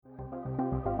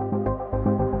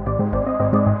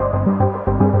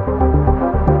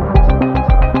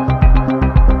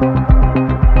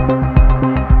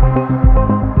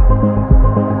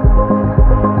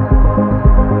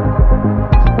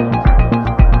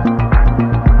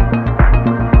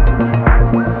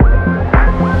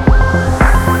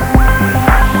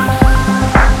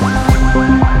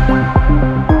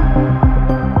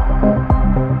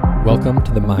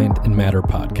to the Mind and Matter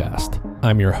podcast.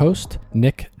 I'm your host,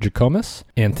 Nick Jikomis,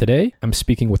 and today I'm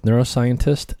speaking with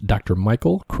neuroscientist Dr.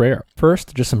 Michael Crair.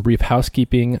 First, just some brief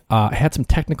housekeeping. I had some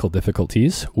technical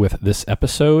difficulties with this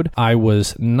episode. I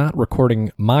was not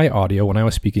recording my audio when I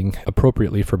was speaking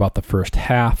appropriately for about the first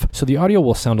half, so the audio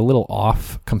will sound a little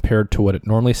off compared to what it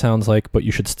normally sounds like, but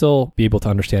you should still be able to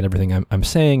understand everything I'm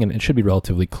saying, and it should be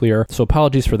relatively clear. So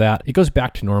apologies for that. It goes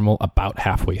back to normal about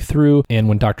halfway through, and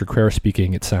when Dr. Crair is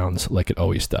speaking, it sounds like it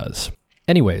always does.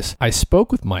 Anyways, I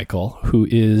spoke with Michael, who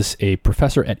is a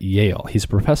professor at Yale. He's a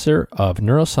professor of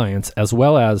neuroscience as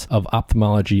well as of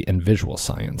ophthalmology and visual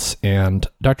science. And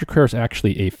Dr. Crair is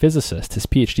actually a physicist. His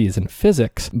PhD is in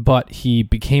physics, but he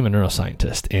became a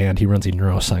neuroscientist and he runs a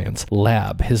neuroscience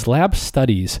lab. His lab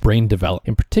studies brain development.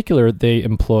 In particular, they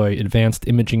employ advanced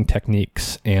imaging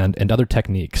techniques and other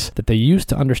techniques that they use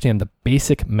to understand the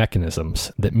basic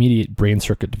mechanisms that mediate brain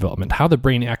circuit development, how the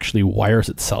brain actually wires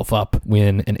itself up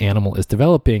when an animal is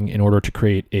developing in order to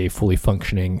create a fully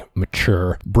functioning,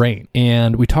 mature brain.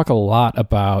 And we talk a lot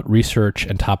about research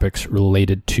and topics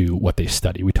related to what they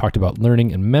study. We talked about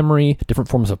learning and memory, different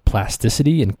forms of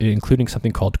plasticity, including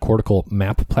something called cortical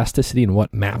map plasticity and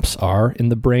what maps are in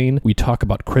the brain. We talk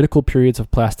about critical periods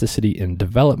of plasticity in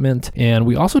development. And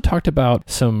we also talked about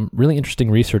some really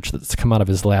interesting research that's come out of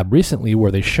his lab recently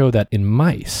where they show that in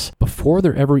mice, before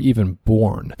they're ever even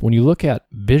born, when you look at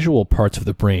visual parts of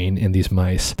the brain in these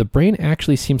mice, the brain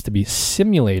actually seems to be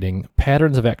simulating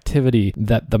patterns of activity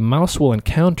that the mouse will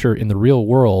encounter in the real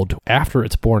world after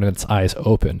it's born and its eyes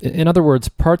open. In other words,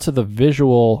 parts of the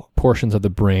visual portions of the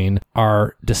brain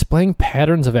are displaying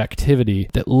patterns of activity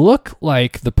that look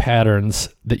like the patterns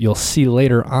that you'll see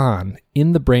later on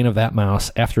in the brain of that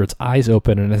mouse after its eyes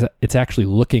open and it's actually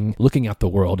looking at the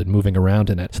world and moving around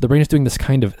in it. So the brain is doing this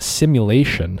kind of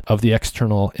simulation of the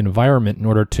external environment in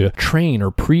order to train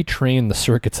or pre-train the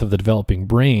circuits of the developing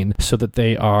brain so that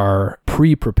they are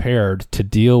pre-prepared to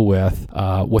deal with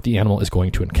what the animal is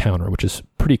going to encounter, which is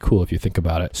pretty cool if you think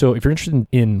about it. So if you're interested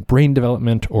in brain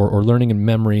development or learning and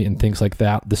memory and things like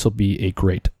that, this will be a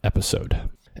great episode.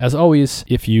 As always,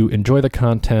 if you enjoy the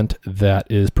content that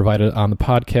is provided on the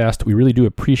podcast, we really do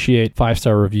appreciate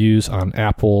 5-star reviews on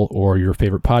Apple or your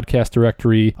favorite podcast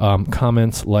directory,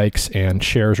 comments, likes, and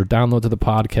shares or downloads of the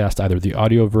podcast, either the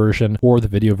audio version or the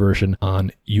video version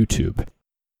on YouTube.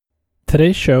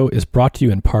 Today's show is brought to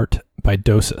you in part by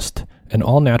Dosist, an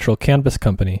all-natural cannabis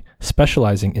company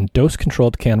specializing in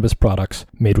dose-controlled cannabis products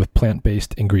made with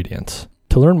plant-based ingredients.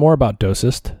 To learn more about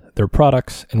Dosist, their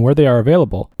products, and where they are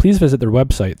available, please visit their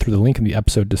website through the link in the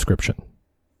episode description.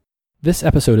 This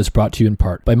episode is brought to you in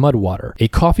part by Mudwater, a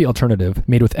coffee alternative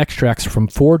made with extracts from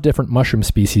 4 different mushroom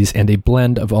species and a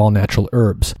blend of all natural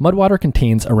herbs. Mudwater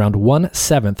contains around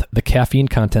 1/7 the caffeine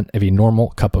content of a normal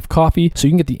cup of coffee, so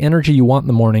you can get the energy you want in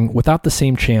the morning without the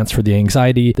same chance for the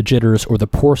anxiety, the jitters, or the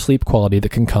poor sleep quality that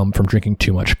can come from drinking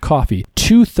too much coffee.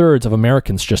 2/3 of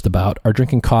Americans just about are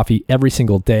drinking coffee every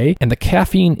single day, and the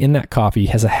caffeine in that coffee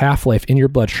has a half-life in your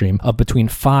bloodstream of between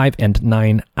 5 and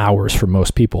 9 hours for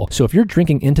most people. So if you're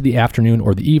drinking into the afternoon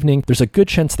or the evening, there's a good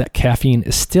chance that caffeine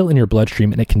is still in your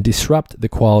bloodstream and it can disrupt the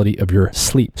quality of your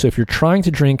sleep. So if you're trying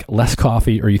to drink less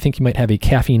coffee or you think you might have a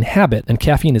caffeine habit, and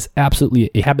caffeine is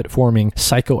absolutely a habit-forming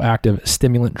psychoactive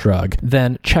stimulant drug,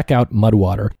 then check out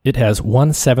Mudwater. It has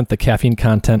 1/7 the caffeine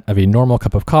content of a normal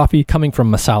cup of coffee coming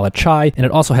from masala chai, and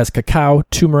it also has cacao,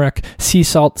 turmeric, sea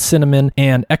salt, cinnamon,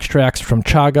 and extracts from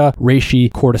chaga,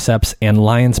 reishi, cordyceps, and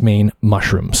lion's mane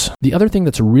mushrooms. The other thing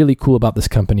that's really cool about this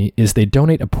company is they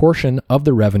donate a portion of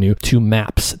the revenue to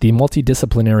MAPS, the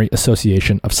Multidisciplinary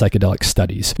Association of Psychedelic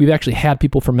Studies. We've actually had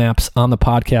people from MAPS on the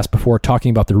podcast before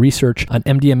talking about the research on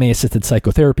MDMA-assisted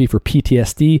psychotherapy for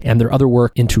PTSD and their other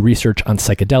work into research on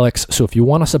psychedelics. So if you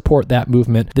want to support that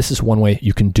movement, this is one way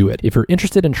you can do it. If you're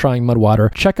interested in trying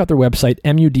Mudwater, check out their website,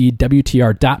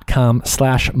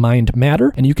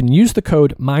 mudwtr.com/mindmatter, and you can use the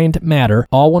code MINDMATTER,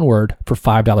 all one word, for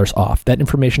 $5 off. That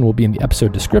information will be in the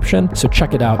episode description, so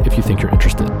check it out if you think you're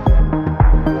interested.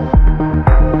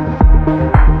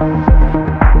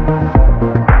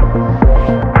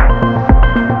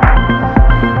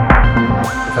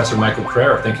 Professor Michael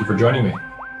Crair, thank you for joining me.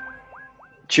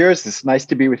 Cheers. It's nice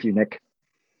to be with you, Nick.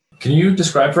 Can you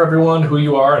describe for everyone who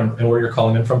you are and where you're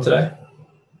calling in from today?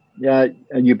 Yeah,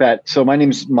 you bet. So my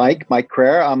name is Mike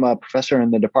Crair. I'm a professor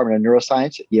in the Department of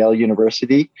Neuroscience at Yale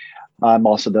University. I'm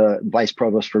also the vice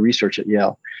provost for research at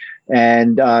Yale.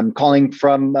 And I'm calling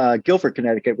from Guilford,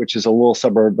 Connecticut, which is a little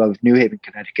suburb of New Haven,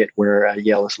 Connecticut, where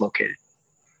Yale is located.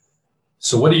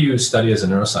 So what do you study as a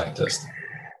neuroscientist?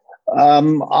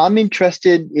 I'm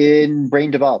interested in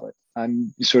brain development.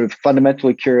 I'm sort of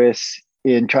fundamentally curious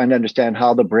in trying to understand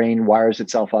how the brain wires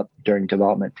itself up during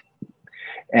development.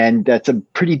 And that's a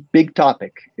pretty big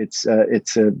topic. It's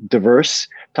a diverse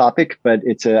topic, but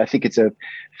I think it's a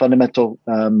fundamental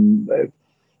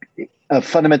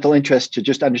interest to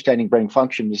just understanding brain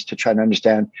function is to try to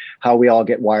understand how we all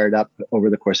get wired up over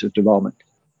the course of development.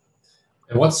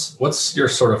 And what's your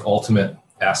sort of ultimate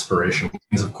aspiration?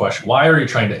 Kinds of question? Why are you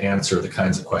trying to answer the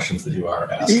kinds of questions that you are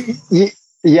asking?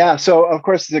 Yeah, so of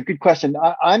course it's a good question.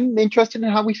 I'm interested in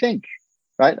how we think,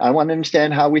 right? I want to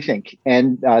understand how we think,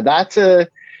 and that's a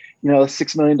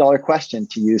 $6 million question,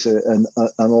 to use an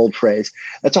old phrase.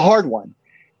 That's a hard one.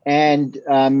 And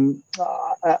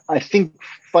I think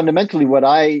fundamentally what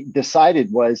I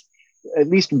decided was at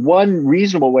least one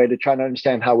reasonable way to try to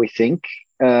understand how we think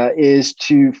is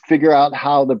to figure out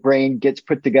how the brain gets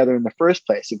put together in the first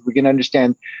place. If we can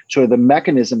understand sort of the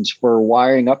mechanisms for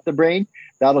wiring up the brain,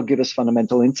 that'll give us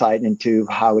fundamental insight into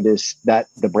how it is that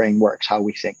the brain works, how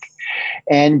we think.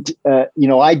 And,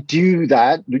 I do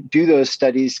those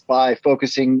studies by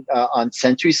focusing on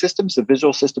sensory systems, the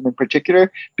visual system in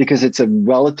particular, because it's a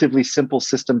relatively simple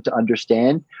system to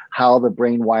understand how the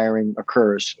brain wiring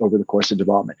occurs over the course of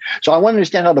development. So I want to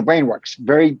understand how the brain works.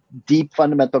 Very deep,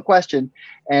 fundamental question.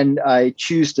 And I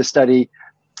choose to study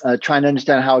trying to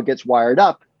understand how it gets wired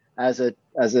up as the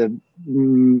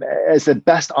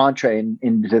best entree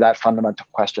into that fundamental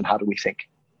question: how do we think?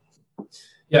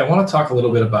 Yeah, I want to talk a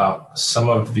little bit about some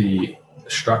of the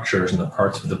structures and the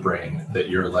parts of the brain that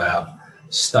your lab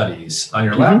studies. On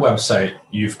your lab website,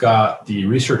 you've got the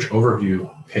research overview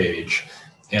page,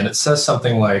 and it says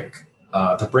something like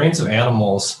in the brains of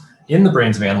animals,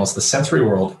 the sensory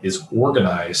world is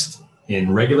organized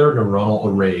in regular neuronal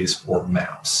arrays or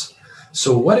maps.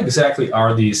 So what exactly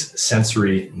are these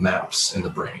sensory maps in the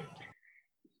brain?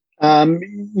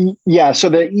 So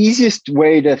the easiest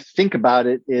way to think about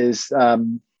it is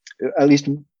at least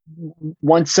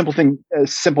one simple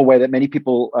way that many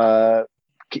people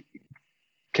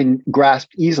can grasp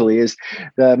easily is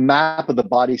the map of the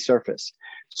body surface.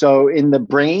 So in the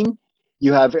brain,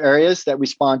 you have areas that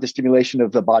respond to stimulation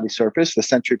of the body surface, the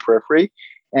sensory periphery,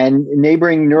 and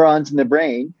neighboring neurons in the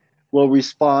brain will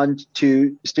respond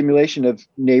to stimulation of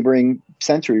neighboring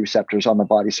sensory receptors on the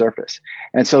body surface.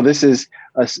 And so this is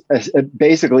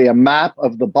basically a map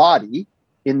of the body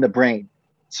in the brain.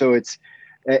 So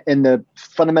and the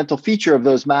fundamental feature of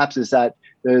those maps is that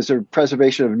there's a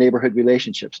preservation of neighborhood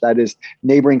relationships. That is,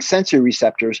 neighboring sensory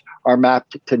receptors are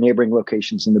mapped to neighboring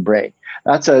locations in the brain.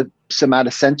 That's a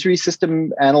somatosensory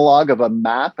system analog of a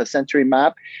map, a sensory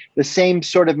map. The same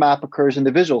sort of map occurs in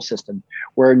the visual system,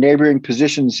 where neighboring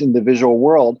positions in the visual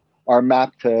world are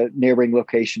mapped to neighboring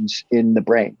locations in the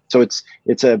brain. So it's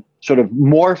a sort of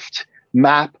morphed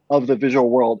map of the visual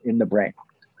world in the brain,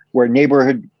 where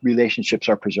neighborhood relationships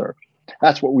are preserved.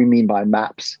 That's what we mean by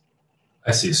maps.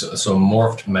 I see. So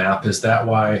morphed map, is that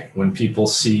why when people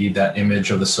see that image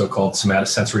of the so-called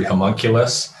somatosensory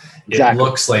homunculus, Exactly. It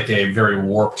looks like a very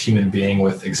warped human being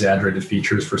with exaggerated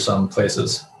features for some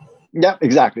places? Yeah,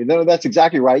 exactly. No, that's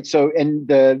exactly right. So, and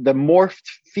the morphed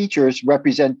features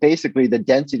represent basically the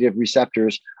density of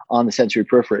receptors on the sensory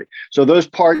periphery. So those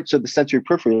parts of the sensory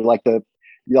periphery, like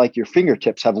your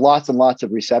fingertips, have lots and lots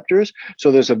of receptors.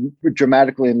 So there's a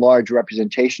dramatically enlarged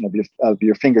representation of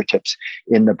your fingertips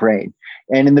in the brain.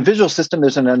 And in the visual system,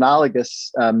 there's an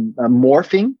analogous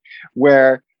morphing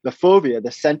where the fovea,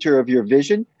 the center of your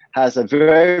vision, has a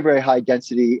very, very high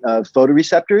density of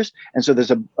photoreceptors. And so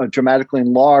there's a dramatically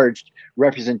enlarged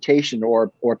representation or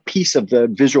piece of the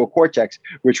visual cortex,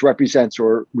 which represents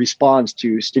or responds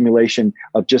to stimulation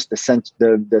of just the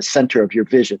center of your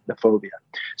vision, the fovea.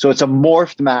 So it's a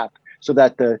morphed map so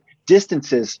that the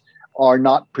distances are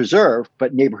not preserved,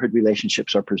 but neighborhood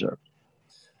relationships are preserved.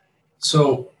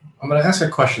 So I'm going to ask a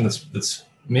question that's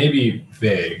maybe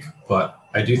vague, but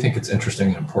I do think it's interesting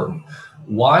and important.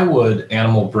 Why would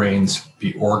animal brains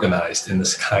be organized in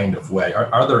this kind of way?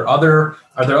 Are there other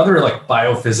like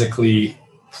biophysically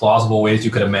plausible ways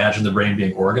you could imagine the brain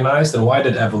being organized? And why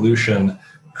did evolution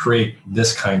create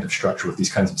this kind of structure with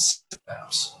these kinds of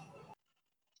maps?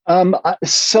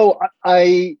 So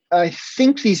I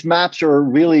think these maps are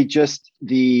really just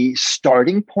the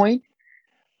starting point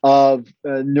of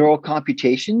neural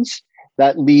computations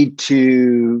that lead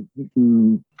to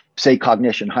say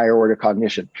cognition, higher order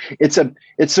cognition. It's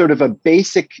sort of a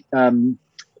basic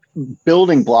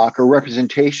building block or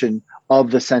representation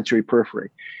of the sensory periphery.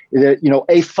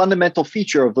 A fundamental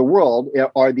feature of the world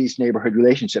are these neighborhood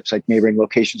relationships, like neighboring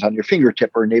locations on your fingertip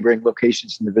or neighboring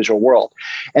locations in the visual world.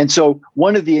 And so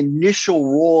one of the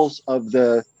initial roles of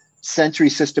the sensory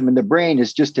system in the brain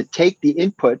is just to take the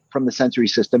input from the sensory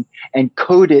system and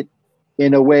code it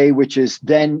in a way which is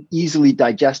then easily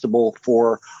digestible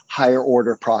for higher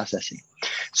order processing.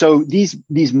 So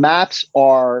these maps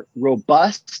are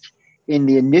robust in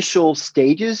the initial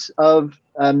stages of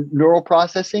neural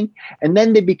processing, and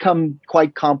then they become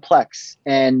quite complex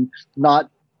and not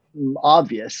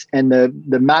obvious, and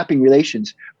the mapping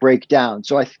relations break down.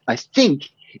 So I think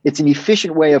it's an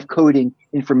efficient way of coding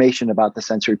information about the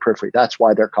sensory periphery. That's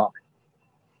why they're common.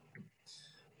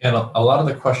 And a lot of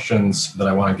the questions that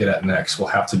I want to get at next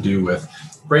will have to do with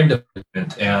brain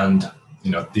development and,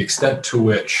 the extent to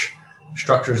which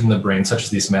structures in the brain, such as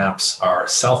these maps, are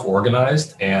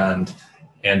self-organized and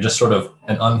just sort of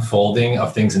an unfolding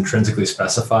of things intrinsically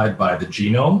specified by the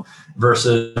genome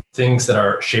versus things that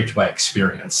are shaped by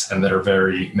experience and that are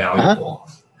very malleable.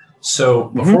 So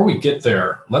before we get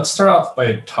there, let's start off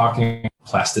by talking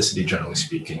plasticity, generally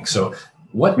speaking. So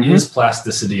what is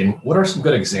plasticity, and what are some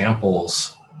good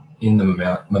examples in the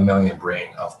mammalian brain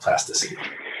of plasticity?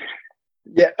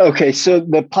 Yeah. Okay. So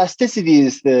the plasticity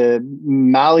is the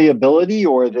malleability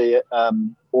or the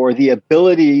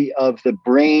ability of the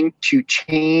brain to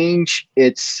change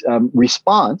its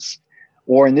response,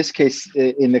 or in this case,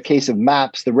 in the case of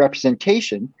maps, the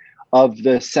representation of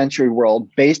the sensory world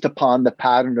based upon the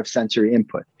pattern of sensory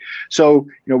input. So,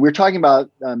 we're talking about,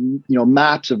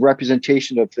 maps of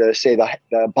representation of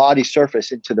the body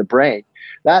surface into the brain.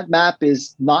 That map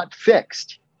is not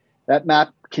fixed. That map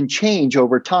can change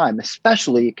over time,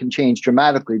 especially it can change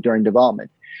dramatically during development.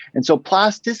 And so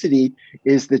plasticity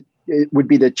would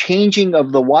be the changing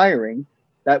of the wiring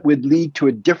that would lead to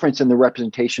a difference in the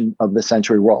representation of the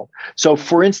sensory world. So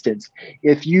for instance,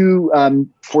 if you,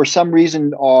 for some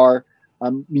reason,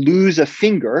 lose a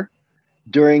finger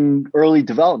during early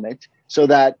development, so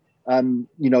that,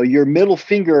 your middle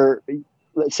finger,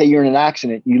 let's say you're in an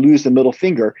accident, you lose the middle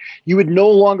finger, you would no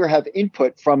longer have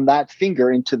input from that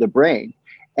finger into the brain.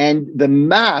 And the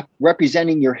map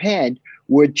representing your hand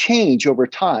would change over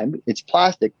time, it's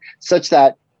plastic, such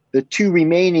that the two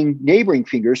remaining neighboring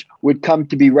fingers would come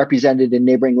to be represented in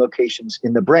neighboring locations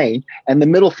in the brain, and the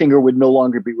middle finger would no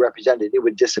longer be represented. It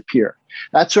would disappear.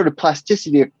 That sort of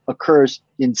plasticity occurs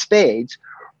in spades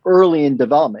early in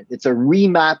development. It's a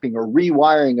remapping or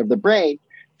rewiring of the brain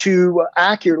to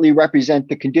accurately represent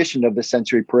the condition of the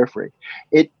sensory periphery.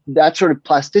 That sort of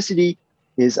plasticity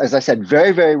is, as I said,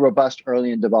 very, very robust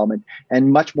early in development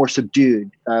and much more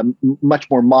subdued, much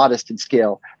more modest in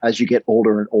scale as you get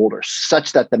older and older,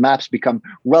 such that the maps become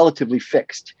relatively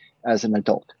fixed as an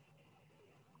adult.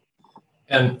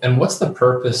 And what's the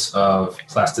purpose of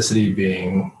plasticity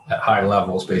being at high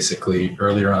levels, basically,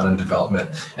 earlier on in development,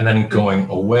 and then going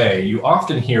away? You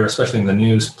often hear, especially in the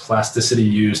news, plasticity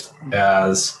used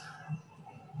as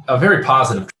a very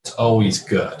positive, it's always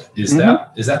good. Is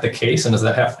that the case? And does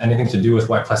that have anything to do with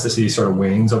why plasticity sort of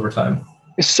wanes over time?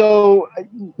 So,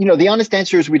 the honest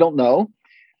answer is we don't know.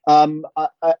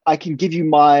 I can give you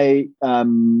my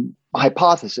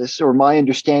hypothesis or my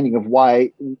understanding of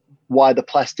why the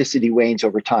plasticity wanes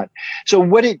over time. So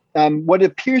what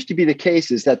appears to be the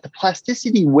case is that the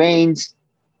plasticity wanes.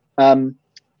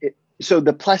 So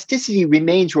the plasticity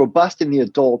remains robust in the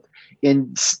adult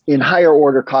in higher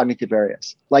order cognitive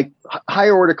areas. Like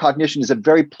higher order cognition is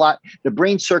the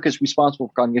brain circuits responsible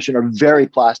for cognition are very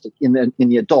plastic in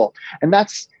the adult, and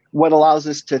that's what allows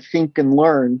us to think and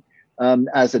learn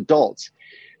as adults.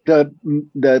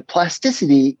 The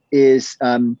plasticity is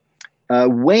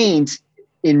wanes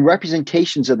in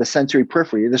representations of the sensory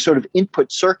periphery, the sort of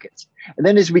input circuits. And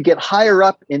then as we get higher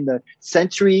up in the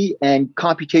sensory and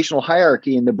computational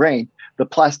hierarchy in the brain, the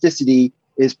plasticity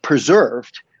is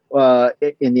preserved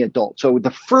in the adult. So the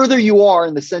further you are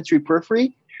in the sensory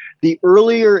periphery, the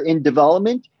earlier in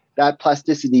development, that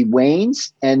plasticity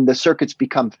wanes and the circuits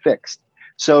become fixed.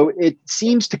 So it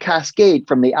seems to cascade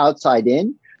from the outside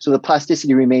in. So the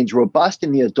plasticity remains robust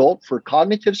in the adult for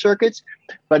cognitive circuits,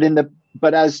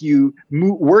 but as you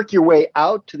work your way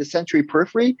out to the sensory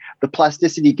periphery, the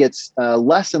plasticity gets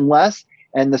less and less,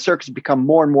 and the circuits become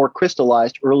more and more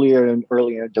crystallized earlier and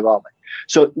earlier in development.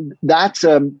 So that's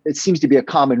it seems to be a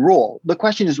common rule. The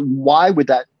question is, why would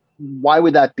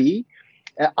that be?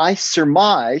 I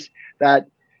surmise that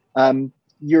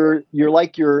you're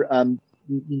like the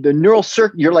neural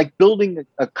circuit. You're like building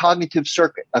a cognitive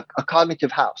circuit, a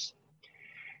cognitive house,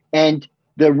 and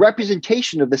the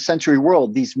representation of the sensory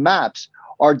world, these maps,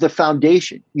 are the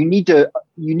foundation. You need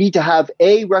to have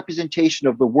a representation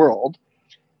of the world,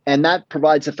 and that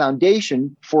provides a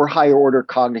foundation for higher order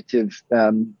cognitive,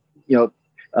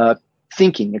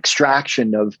 thinking,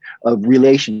 extraction of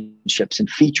relationships and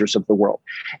features of the world.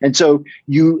 And so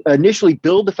you initially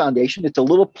build the foundation. It's a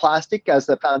little plastic as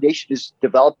the foundation is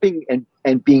developing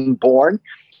and being born.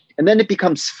 and then it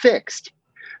becomes fixed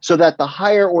so that the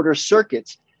higher order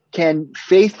circuits can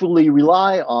faithfully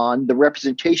rely on the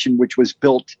representation which was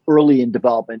built early in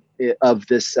development of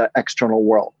this external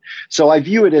world. So I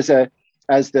view it as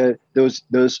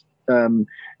those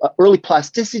early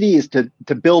plasticity is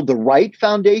to build the right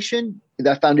foundation.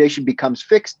 That foundation becomes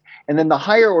fixed, and then the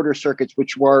higher order circuits,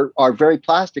 which are very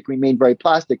plastic, remain very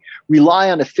plastic, rely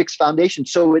on a fixed foundation,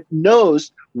 so it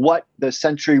knows what the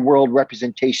sensory world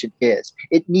representation is.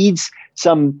 It needs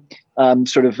some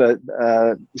sort of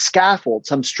a scaffold,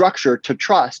 some structure to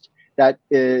trust that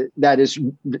is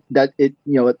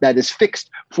fixed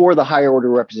for the higher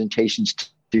order representations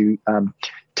to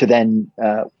then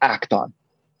act on.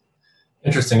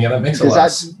 Interesting. Yeah, that makes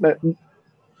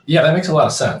a lot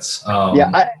of sense.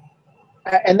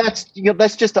 And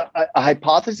that's just a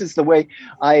hypothesis. The way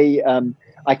I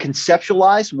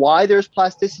conceptualize why there's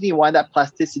plasticity and why that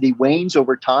plasticity wanes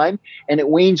over time, and it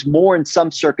wanes more in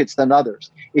some circuits than others.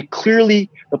 The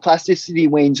plasticity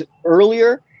wanes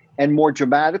earlier and more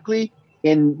dramatically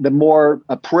in the more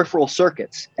peripheral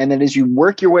circuits. And then as you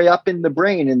work your way up in the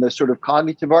brain, in the sort of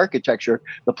cognitive architecture,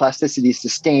 the plasticity is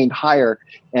sustained higher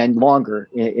and longer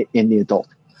in the adult.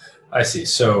 I see.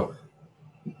 So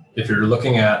if you're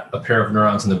looking at a pair of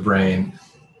neurons in the brain,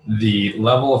 the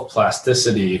level of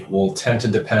plasticity will tend to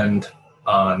depend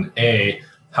on A,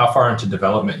 how far into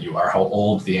development you are, how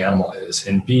old the animal is,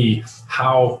 and B,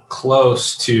 how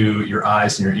close to your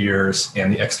eyes and your ears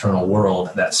and the external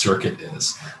world that circuit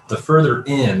is. The further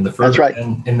in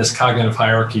this cognitive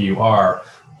hierarchy you are,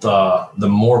 the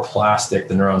more plastic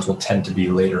the neurons will tend to be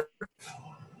later.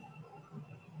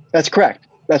 That's correct.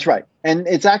 That's right. And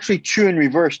it's actually true in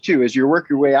reverse too. As you work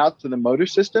your way out to the motor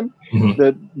system,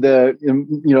 the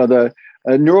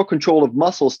neural control of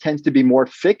muscles tends to be more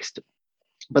fixed,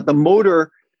 but the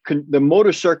motor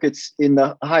circuits in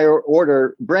the higher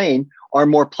order brain are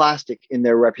more plastic in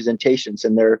their representations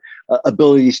and their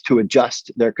abilities to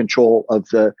adjust their control of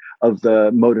the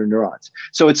motor neurons.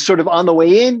 So it's sort of on the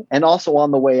way in and also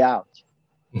on the way out.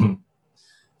 Mm-hmm.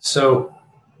 So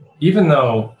even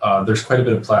though there's quite a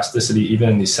bit of plasticity, even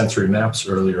in these sensory maps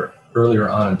earlier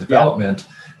on in development,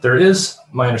 there is,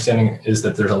 my understanding is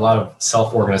that there's a lot of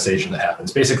self-organization that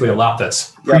happens, basically a lot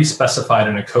that's pre-specified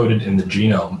and encoded in the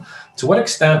genome. To what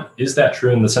extent is that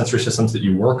true in the sensory systems that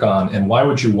you work on? And why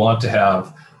would you want to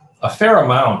have a fair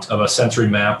amount of a sensory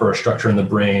map or a structure in the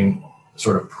brain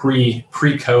sort of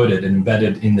pre-coded and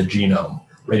embedded in the genome,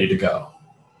 ready to go?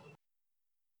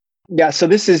 Yeah, so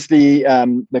this is the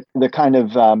kind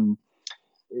of one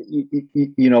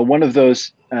of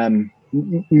those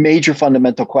major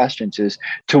fundamental questions is,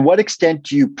 to what extent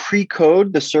do you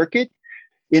pre-code the circuit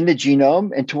in the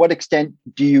genome, and to what extent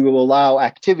do you allow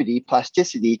activity,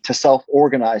 plasticity, to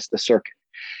self-organize the circuit?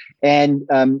 And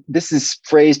this is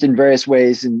phrased in various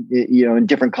ways in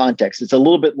different contexts. It's a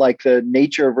little bit like the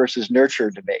nature versus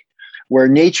nurture debate, where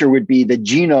nature would be the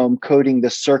genome coding the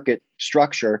circuit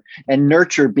structure, and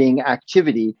nurture being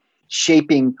activity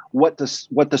shaping what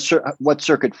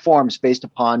circuit forms based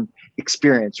upon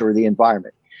experience or the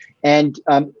environment. And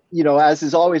as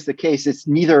is always the case, it's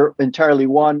neither entirely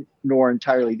one nor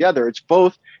entirely the other. It's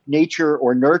both nature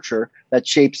or nurture that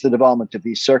shapes the development of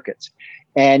these circuits.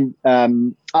 And my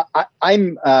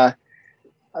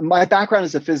background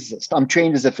is a physicist. I'm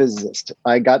trained as a physicist.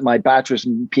 I got my bachelor's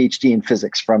and PhD in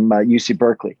physics from UC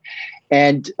Berkeley.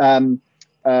 And my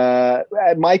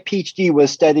PhD was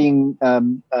studying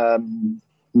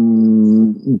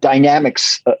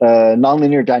dynamics,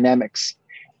 nonlinear dynamics.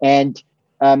 And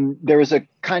there was a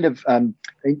kind of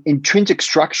intrinsic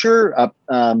structure.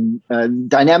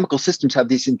 Dynamical systems have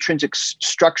this intrinsic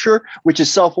structure, which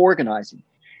is self-organizing.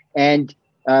 And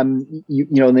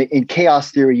in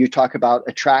chaos theory, you talk about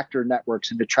attractor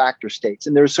networks and attractor states,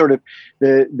 and there's sort of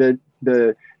the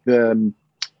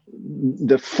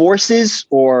forces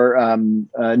or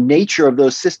nature of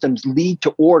those systems lead to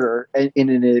order in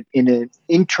an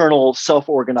internal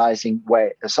self-organizing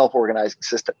way, a self-organizing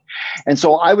system. And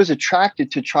so I was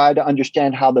attracted to try to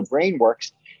understand how the brain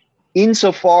works,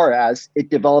 insofar as it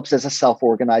develops as a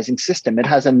self-organizing system. It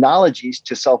has analogies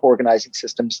to self-organizing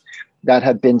systems that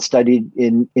have been studied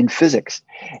in physics.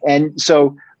 And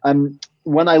so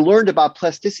when I learned about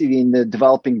plasticity in the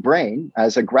developing brain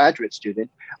as a graduate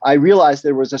student, I realized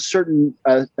there was a certain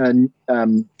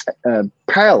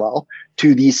parallel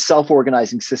to these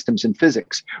self-organizing systems in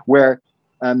physics, where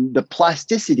the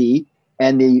plasticity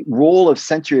and the role of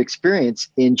sensory experience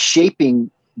in shaping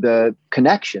the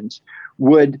connections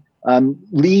would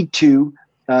lead to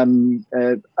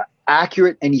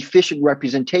accurate and efficient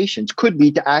representations, could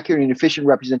lead to accurate and efficient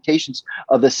representations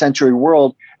of the sensory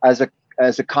world as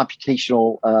as a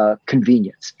computational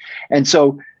convenience. And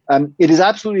so it is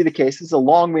absolutely the case. This is a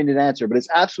long-winded answer, but it's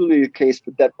absolutely the case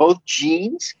that both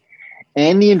genes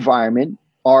and the environment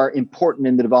are important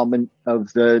in the development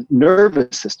of the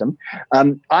nervous system.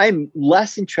 I'm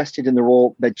less interested in the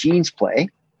role that genes play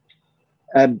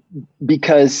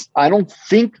because I don't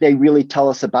think they really tell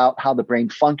us about how the brain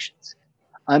functions.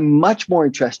 I'm much more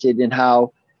interested in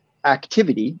how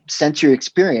activity, sensory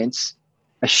experience,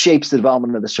 shapes the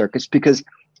development of the circuits, because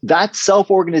that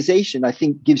self-organization, I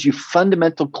think, gives you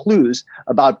fundamental clues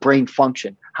about brain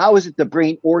function. How is it the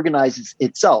brain organizes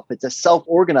itself? It's a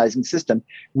self-organizing system,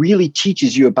 really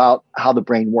teaches you about how the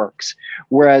brain works.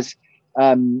 Whereas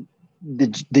the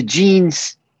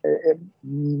genes,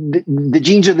 the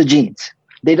genes are the genes.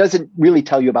 They doesn't really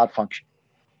tell you about function.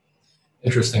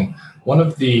 Interesting. One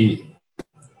of the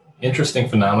interesting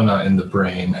phenomena in the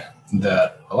brain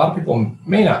that a lot of people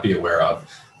may not be aware of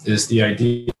is the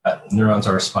idea that neurons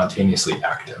are spontaneously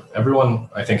active. Everyone,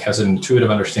 I think, has an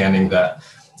intuitive understanding that,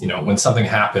 when something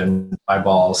happens,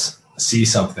 eyeballs see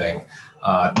something,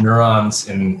 neurons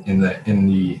in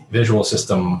the visual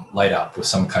system light up with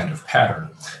some kind of pattern.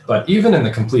 But even in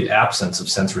the complete absence of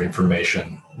sensory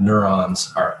information,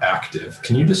 neurons are active.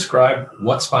 Can you describe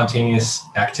what spontaneous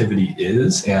activity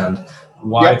is and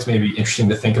why it's maybe interesting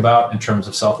to think about in terms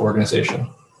of self-organization?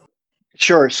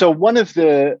 Sure. So one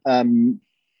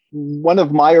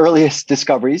of my earliest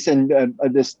discoveries, and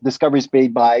this discoveries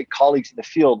made by colleagues in the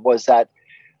field, was that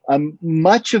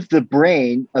much of the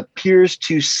brain appears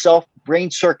to brain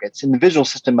circuits in the visual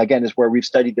system, again, is where we've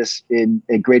studied this in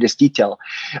greatest detail,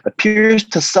 appears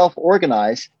to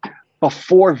self-organize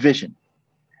before vision.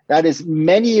 That is,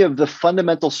 many of the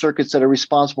fundamental circuits that are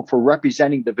responsible for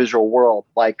representing the visual world,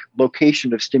 like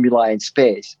location of stimuli in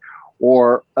space,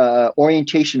 or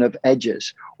orientation of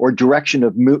edges, or direction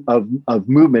of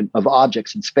movement of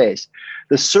objects in space.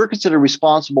 The circuits that are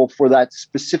responsible for those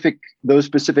specific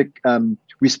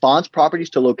response properties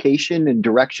to location and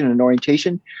direction and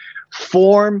orientation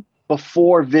form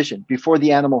before vision, before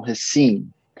the animal has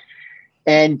seen.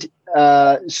 And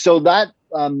so that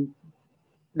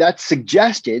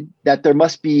suggested that there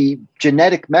must be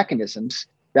genetic mechanisms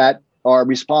that are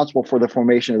responsible for the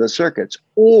formation of the circuits,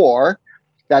 or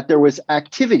that there was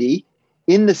activity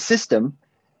in the system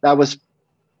that was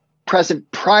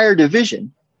present prior to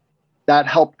vision that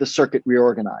helped the circuit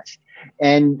reorganize.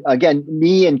 And again,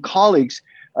 me and colleagues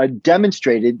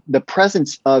demonstrated the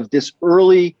presence of this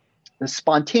early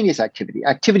spontaneous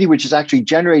activity which is actually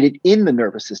generated in the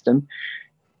nervous system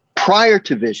prior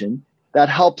to vision, that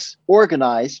helps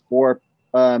organize or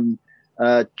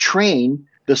train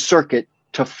the circuit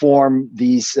to form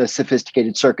these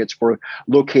sophisticated circuits for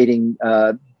locating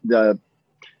the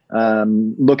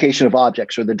location of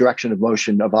objects or the direction of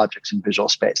motion of objects in visual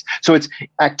space. So it's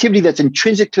activity that's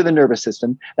intrinsic to the nervous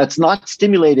system, that's not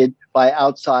stimulated by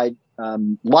outside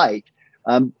light.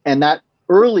 And that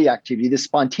early activity, this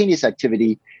spontaneous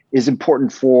activity, is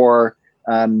important for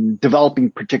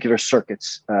developing particular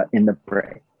circuits in the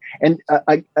brain. And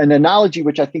an analogy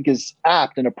which I think is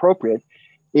apt and appropriate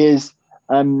is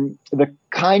the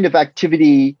kind of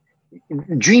activity,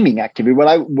 dreaming activity.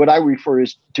 What I refer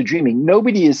is to dreaming.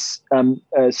 Nobody is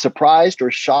surprised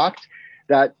or shocked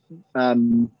that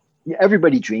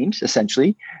everybody dreams,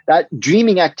 essentially. That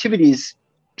dreaming activity is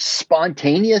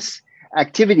spontaneous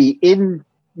activity in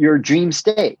your dream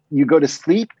state. You go to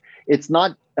sleep. It's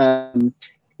not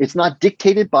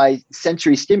dictated by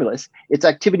sensory stimulus. It's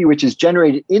activity which is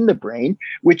generated in the brain,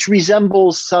 which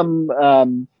resembles some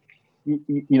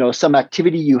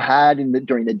activity you had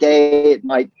during the day. It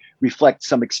might reflect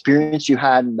some experience you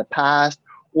had in the past,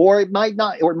 or it might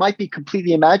not, or it might be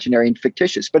completely imaginary and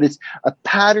fictitious. But it's a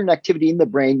pattern activity in the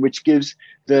brain which gives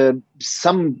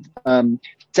some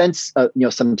sense,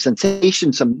 some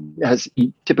sensation. Some has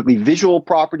typically visual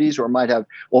properties, or might have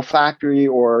olfactory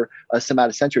or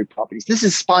somatosensory properties. This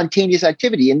is spontaneous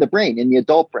activity in the brain, in the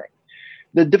adult brain.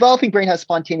 The developing brain has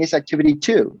spontaneous activity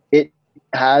too. It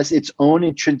has its own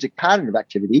intrinsic pattern of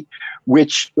activity,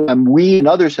 which we and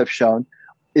others have shown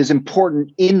is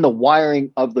important in the wiring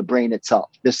of the brain itself.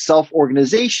 The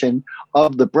self-organization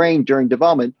of the brain during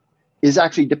development is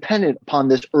actually dependent upon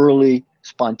this early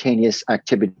spontaneous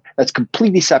activity that's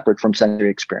completely separate from sensory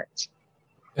experience.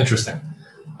 Interesting.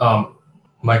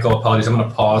 Michael, apologies. I'm going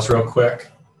to pause real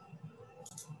quick.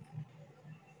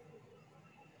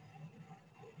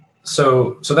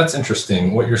 So that's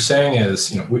interesting. What you're saying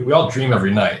is, we all dream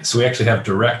every night. So we actually have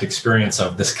direct experience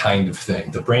of this kind of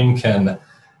thing. The brain can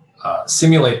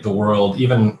simulate the world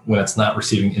even when it's not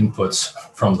receiving inputs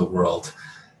from the world.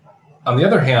 On the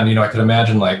other hand, I could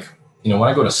imagine when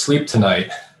I go to sleep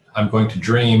tonight, I'm going to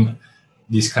dream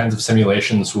these kinds of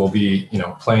simulations will be,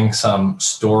 playing some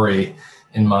story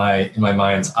in my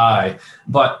mind's eye.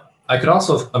 But I could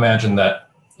also imagine that,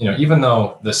 even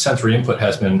though the sensory input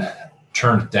has been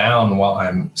turned down while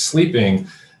I'm sleeping,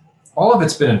 all of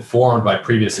it's been informed by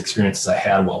previous experiences I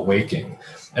had while waking.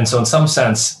 And so in some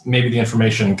sense, maybe the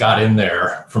information got in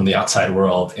there from the outside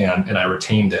world and I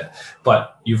retained it.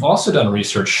 But you've also done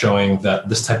research showing that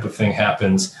this type of thing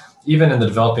happens even in the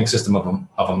developing system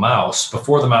of a mouse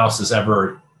before the mouse is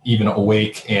ever even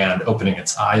awake and opening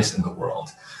its eyes in the world.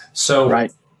 So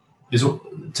right.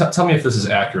 Tell me if this is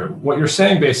accurate. What you're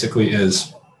saying basically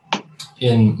is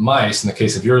in mice, in the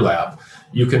case of your lab,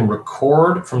 you can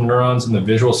record from neurons in the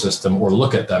visual system or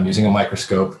look at them using a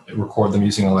microscope, record them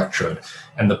using an electrode.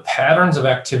 And the patterns of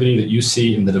activity that you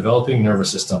see in the developing nervous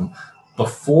system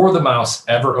before the mouse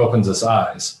ever opens its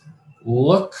eyes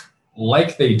look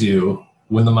like they do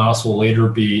when the mouse will later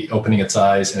be opening its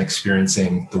eyes and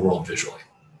experiencing the world visually.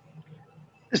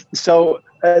 So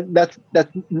that's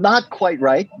not quite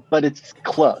right, but it's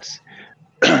close.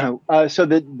 So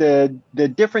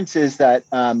the difference is that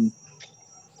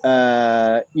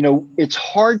it's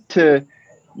hard to.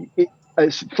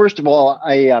 First of all,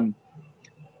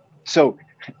 so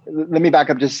let me back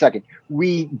up just a second.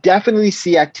 We definitely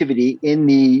see activity in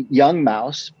the young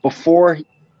mouse before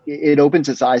it opens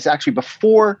its eyes, actually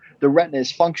before the retina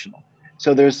is functional.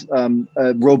 So there's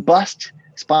a robust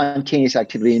spontaneous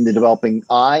activity in the developing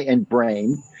eye and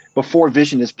brain before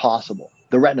vision is possible.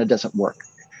 The retina doesn't work.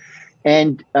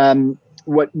 And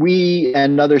what we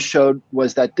and others showed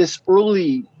was that this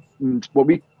early, what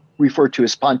we refer to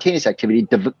as spontaneous activity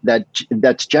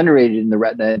that's generated in the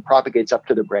retina and propagates up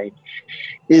to the brain,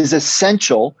 is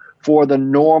essential for the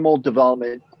normal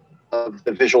development of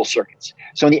the visual circuits.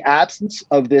 So in the absence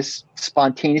of this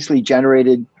spontaneously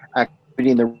generated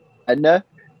activity in the retina,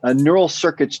 neural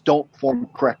circuits don't form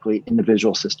correctly in the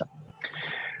visual system.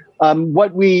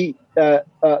 What we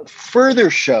further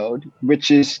showed,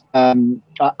 which is,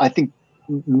 I think,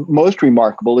 most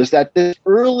remarkable, is that this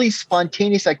early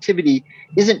spontaneous activity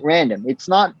isn't random. It's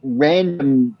not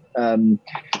random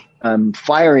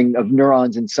firing of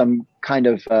neurons in some kind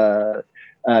of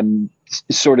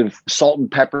sort of salt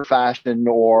and pepper fashion,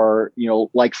 or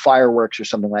like fireworks or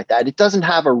something like that. It doesn't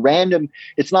have a random.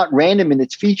 It's not random in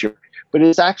its feature, but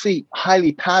it's actually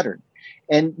highly patterned.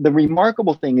 And the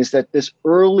remarkable thing is that this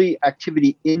early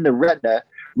activity in the retina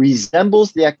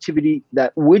resembles the activity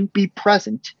that would be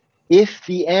present if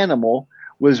the animal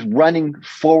was running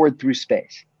forward through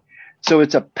space. So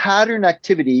it's a pattern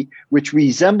activity which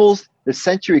resembles the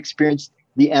sensory experience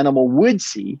the animal would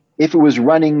see if it was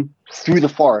running through the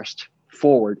forest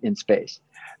forward in space.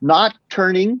 Not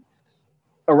turning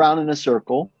around in a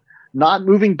circle, not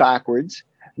moving backwards,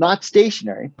 not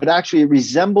stationary, but actually it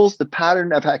resembles the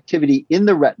pattern of activity in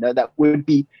the retina that would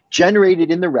be generated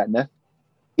in the retina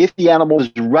if the animal was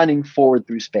running forward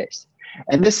through space.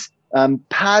 And this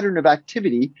pattern of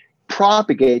activity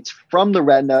propagates from the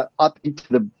retina up into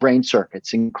the brain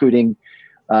circuits, including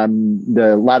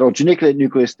the lateral geniculate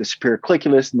nucleus, the superior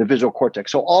colliculus, and the visual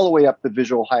cortex. So all the way up the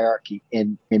visual hierarchy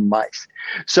in mice.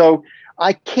 So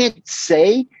I can't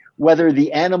say whether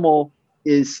the animal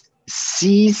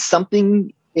sees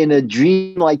something in a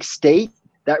dreamlike state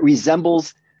that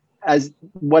resembles as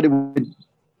what it would,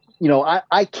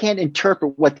 I can't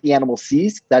interpret what the animal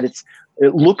sees, that it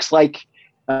looks like,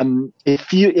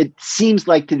 it seems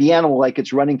like to the animal like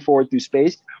it's running forward through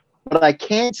space. What I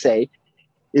can say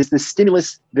is the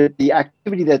stimulus, the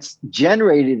activity that's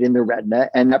generated in the retina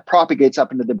and that propagates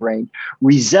up into the brain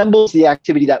resembles the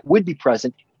activity that would be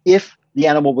present if the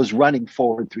animal was running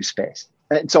forward through space.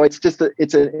 And so it's just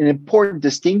an important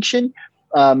distinction.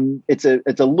 It's a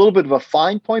little bit of a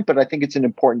fine point, but I think it's an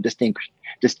important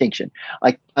distinction.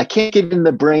 I can't get in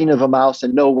the brain of a mouse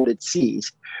and know what it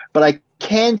sees, but I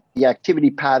can. The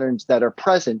activity patterns that are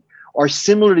present are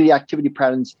similar to the activity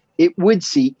patterns it would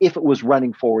see if it was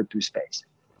running forward through space.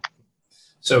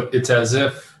 So it's as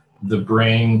if the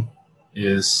brain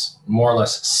is more or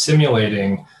less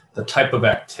simulating the type of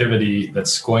activity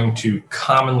that's going to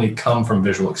commonly come from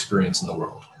visual experience in the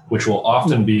world, which will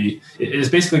often be, it is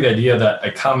basically the idea that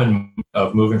a common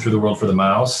of moving through the world for the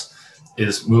mouse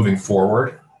is moving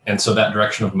forward. And so that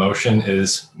direction of motion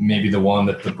is maybe the one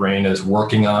that the brain is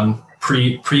working on,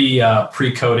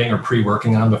 pre-coding or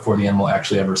pre-working on before the animal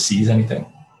actually ever sees anything.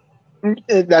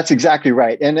 That's exactly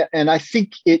right. And I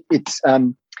think it's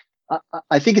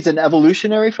I think it's an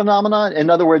evolutionary phenomenon. In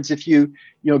other words, if you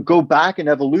go back in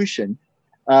evolution,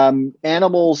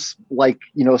 animals like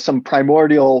some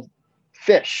primordial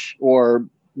fish or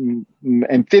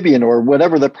amphibian or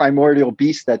whatever the primordial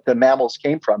beast that the mammals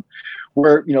came from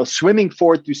we're swimming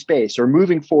forward through space or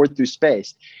moving forward through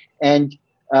space, and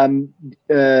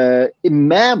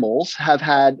mammals have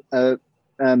had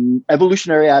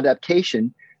evolutionary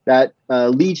adaptation that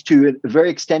leads to a very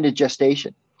extended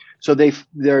gestation. So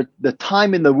the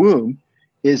time in the womb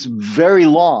is very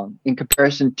long in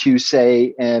comparison to,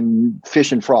 say,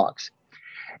 fish and frogs.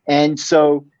 And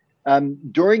so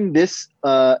during this,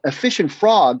 a fish and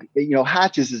frog,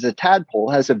 hatches as a tadpole,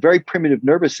 has a very primitive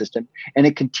nervous system, and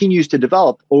it continues to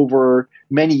develop over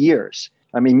many years.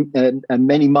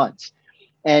 Many months.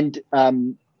 And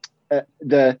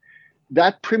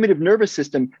that primitive nervous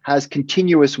system has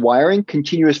continuous wiring,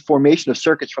 continuous formation of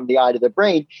circuits from the eye to the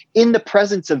brain in the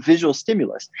presence of visual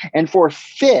stimulus. And for a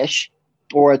fish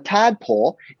or a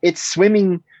tadpole, it's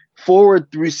swimming forward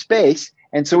through space,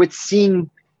 and so it's seeing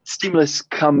stimulus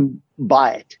come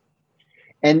by it.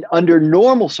 And under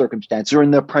normal circumstances, or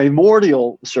in the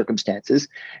primordial circumstances,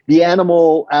 the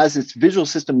animal, as its visual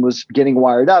system was getting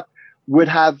wired up, would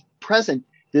have present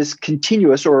this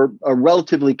continuous or a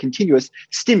relatively continuous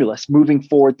stimulus moving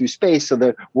forward through space, so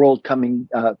the world coming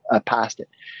past it.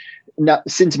 Now,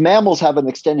 since mammals have an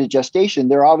extended gestation,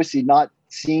 they're obviously not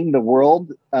seeing the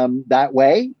world that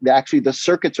way. Actually, the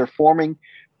circuits are forming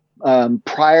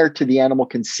prior to the animal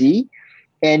can see.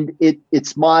 And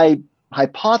it's my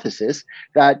hypothesis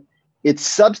that it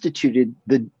substituted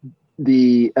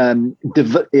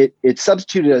it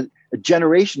substituted a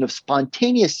generation of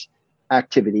spontaneous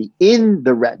activity in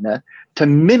the retina to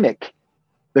mimic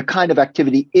the kind of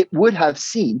activity it would have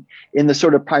seen in the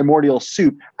sort of primordial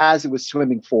soup as it was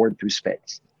swimming forward through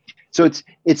space. So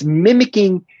it's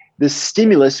mimicking the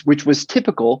stimulus, which was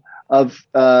typical of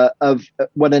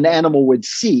what an animal would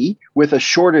see with a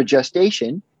shorter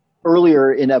gestation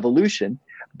earlier in evolution,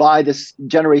 by this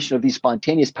generation of these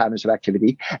spontaneous patterns of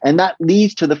activity. And that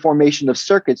leads to the formation of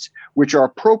circuits which are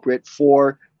appropriate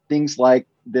for things like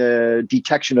the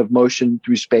detection of motion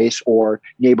through space or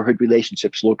neighborhood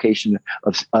relationships, location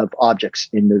of objects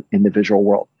in the visual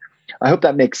world. I hope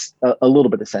that makes a little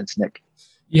bit of sense, Nick.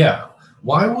 Yeah.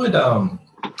 Why would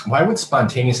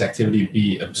spontaneous activity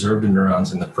be observed in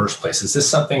neurons in the first place? Is this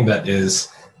something that is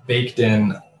baked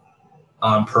in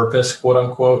on purpose, quote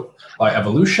unquote, by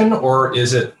evolution, or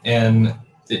is it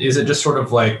just sort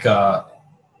of like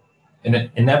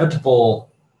an inevitable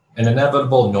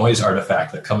noise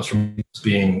artifact that comes from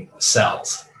being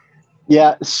cells?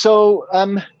 Yeah. So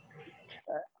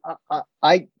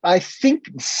I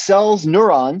think cells,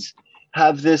 neurons,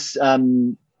 have this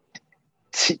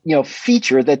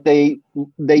feature that they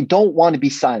don't want to be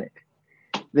silent.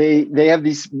 They have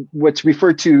these what's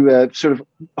referred to sort of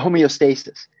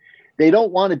homeostasis. They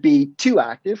don't want to be too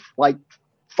active, like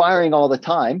firing all the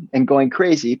time and going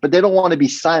crazy, but they don't want to be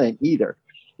silent either.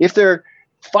 If they're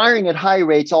firing at high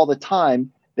rates all the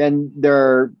time, then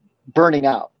they're burning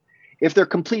out. If they're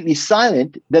completely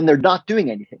silent, then they're not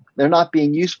doing anything. They're not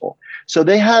being useful. So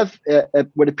they have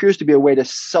what appears to be a way to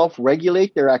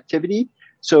self-regulate their activity.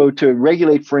 So to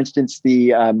regulate, for instance,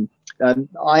 the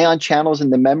ion channels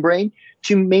in the membrane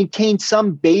to maintain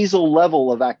some basal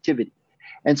level of activity.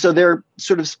 And so they're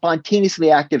sort of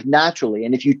spontaneously active naturally.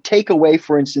 And if you take away,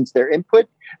 for instance, their input,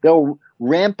 they'll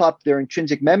ramp up their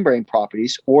intrinsic membrane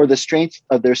properties or the strength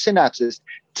of their synapses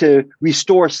to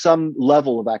restore some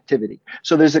level of activity.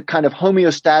 So there's a kind of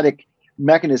homeostatic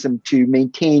mechanism to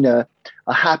maintain a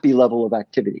happy level of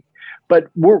activity. But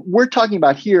we're talking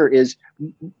about here is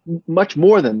much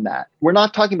more than that. We're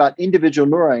not talking about individual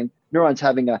neurons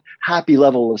having a happy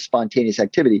level of spontaneous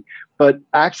activity, but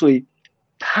actually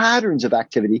patterns of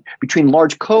activity between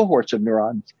large cohorts of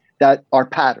neurons that are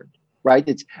patterned, right?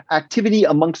 It's activity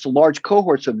amongst large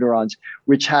cohorts of neurons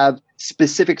which have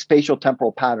specific spatial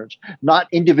temporal patterns, not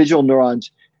individual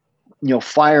neurons,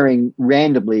 firing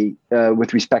randomly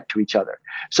with respect to each other.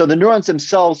 So the neurons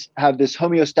themselves have this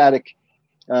homeostatic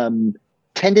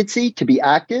tendency to be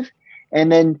active.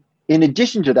 And then in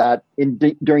addition to that,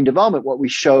 during development, what we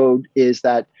showed is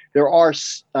that there are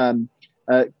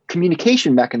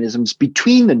communication mechanisms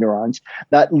between the neurons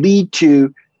that lead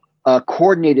to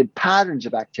coordinated patterns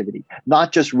of activity,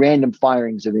 not just random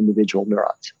firings of individual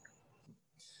neurons.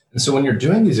 And so when you're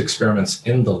doing these experiments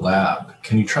in the lab,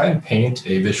 can you try and paint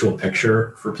a visual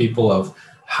picture for people of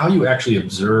how you actually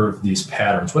observe these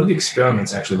patterns? What do the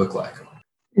experiments actually look like?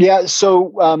 Yeah,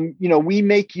 so we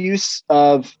make use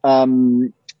of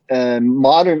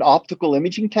modern optical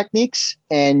imaging techniques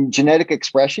and genetic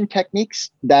expression techniques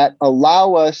that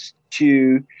allow us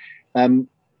to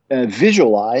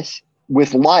visualize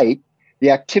with light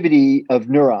the activity of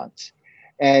neurons.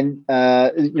 And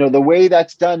the way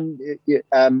that's done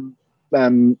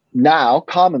now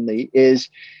commonly is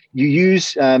you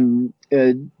use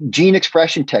gene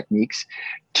expression techniques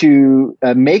to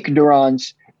make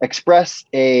neurons express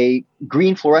a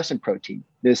green fluorescent protein,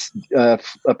 this a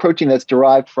protein that's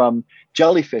derived from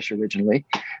jellyfish originally,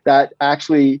 that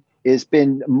actually has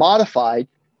been modified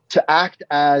to act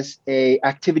as a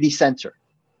activity sensor.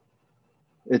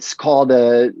 It's called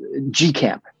a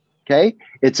GCAMP. Okay,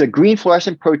 it's a green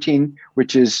fluorescent protein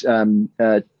which is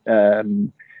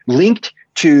linked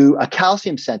to a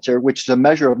calcium sensor, which is a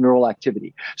measure of neural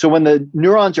activity. So when the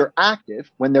neurons are active,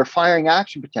 when they're firing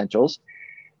action potentials,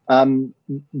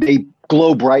 they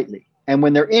glow brightly. And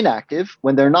when they're inactive,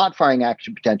 when they're not firing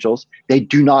action potentials, they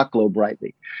do not glow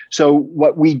brightly. So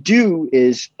what we do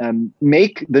is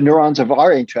make the neurons of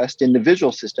our interest in the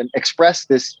visual system express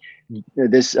this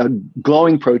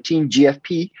glowing protein,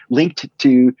 GFP, linked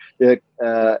to the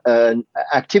an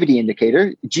activity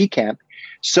indicator, GCAMP,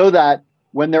 so that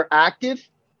when they're active,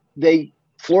 they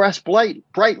fluoresce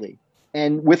brightly.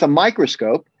 And with a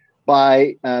microscope,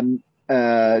 by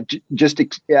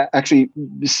actually,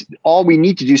 all we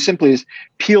need to do simply is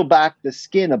peel back the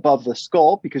skin above the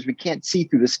skull, because we can't see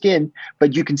through the skin,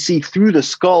 but you can see through the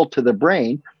skull to the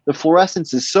brain. The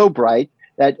fluorescence is so bright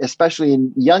that, especially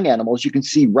in young animals, you can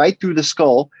see right through the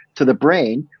skull to the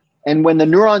brain. And when the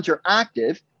neurons are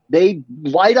active, they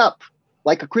light up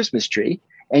like a Christmas tree,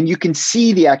 and you can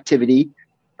see the activity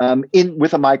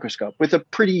with a microscope, with a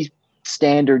pretty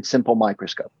standard, simple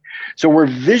microscope. So we're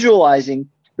visualizing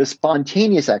the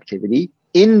spontaneous activity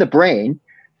in the brain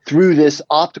through this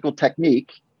optical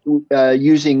technique,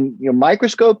 using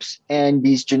microscopes and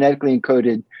these genetically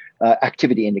encoded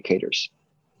activity indicators.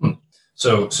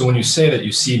 So when you say that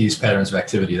you see these patterns of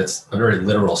activity, that's a very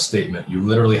literal statement. You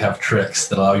literally have tricks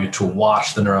that allow you to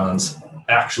watch the neurons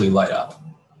actually light up.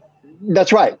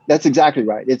 That's right. That's exactly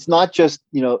right. It's not just,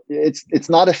 it's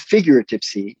not a figurative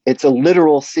see. It's a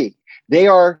literal see. They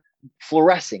are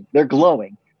fluorescing. They're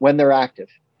glowing when they're active.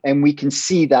 And we can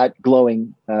see that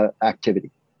glowing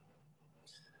activity.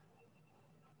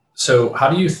 So how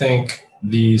do you think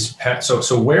these,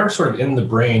 so where sort of in the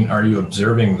brain are you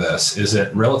observing this? Is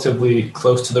it relatively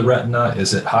close to the retina?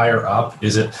 Is it higher up?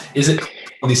 Is it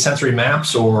these sensory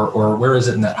maps, or where is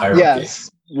it in that hierarchy? Yes,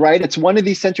 right. It's one of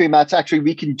these sensory maps. Actually,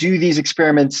 we can do these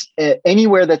experiments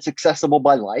anywhere that's accessible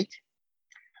by light.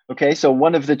 Okay, so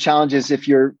one of the challenges, if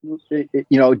you're,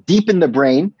 deep in the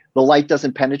brain, the light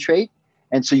doesn't penetrate,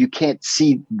 and so you can't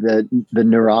see the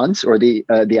neurons or the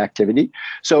activity.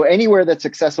 So anywhere that's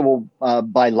accessible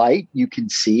by light, you can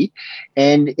see.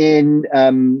 And in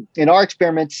our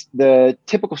experiments, the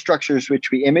typical structures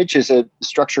which we image is a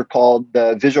structure called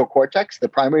the visual cortex, the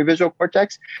primary visual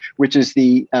cortex, which is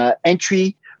the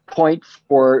entry point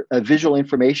for visual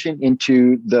information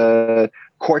into the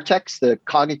cortex, the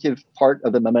cognitive part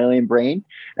of the mammalian brain.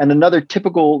 And another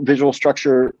typical visual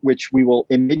structure which we will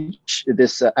image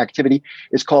this activity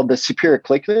is called the superior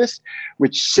colliculus,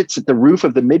 which sits at the roof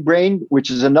of the midbrain,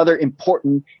 which is another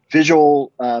important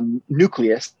visual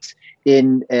nucleus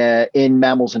in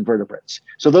mammals and vertebrates.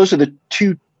 So those are the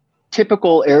two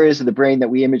typical areas of the brain that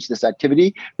we image this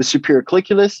activity, the superior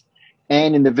colliculus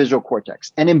and in the visual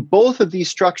cortex. And in both of these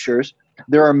structures,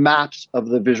 there are maps of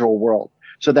the visual world.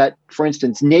 So that, for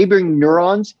instance, neighboring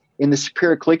neurons in the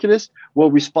superior colliculus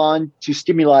will respond to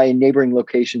stimuli in neighboring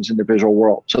locations in the visual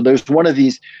world. So there's one of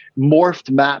these morphed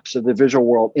maps of the visual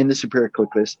world in the superior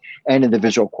colliculus and in the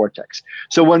visual cortex.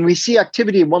 So when we see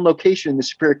activity in one location in the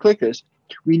superior colliculus,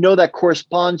 we know that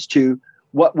corresponds to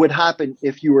what would happen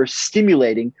if you were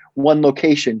stimulating one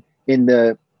location in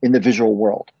the visual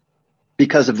world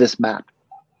because of this map.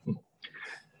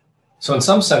 So in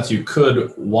some sense, you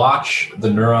could watch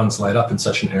the neurons light up in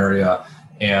such an area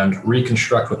and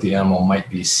reconstruct what the animal might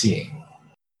be seeing.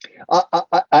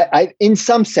 I in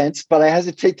some sense, but I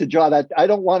hesitate to draw that. I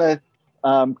don't want to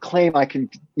claim I can,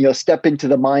 step into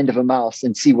the mind of a mouse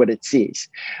and see what it sees.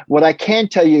 What I can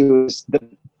tell you is the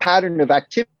pattern of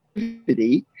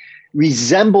activity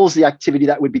resembles the activity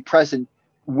that would be present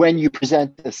when you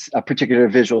present this particular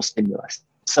visual stimulus.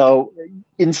 So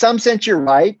in some sense, you're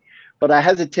right, but I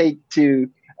hesitate to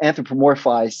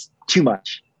anthropomorphize too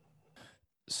much.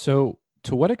 So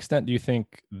to what extent do you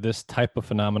think this type of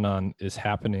phenomenon is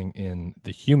happening in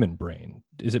the human brain?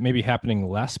 Is it maybe happening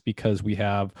less because we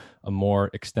have a more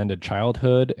extended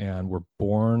childhood and we're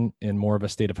born in more of a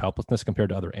state of helplessness compared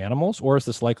to other animals? Or is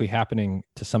this likely happening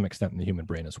to some extent in the human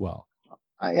brain as well?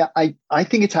 I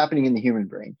think it's happening in the human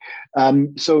brain.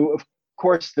 So of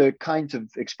course, the kinds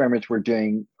of experiments we're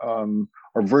doing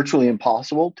are virtually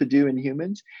impossible to do in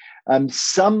humans.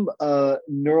 Some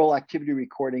neural activity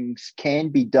recordings can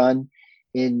be done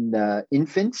in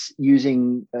infants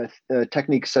using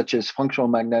techniques such as functional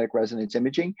magnetic resonance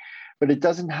imaging, but it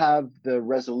doesn't have the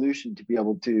resolution to be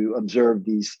able to observe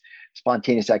these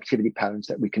spontaneous activity patterns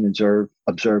that we can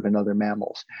observe in other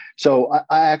mammals. So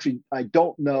I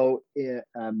don't know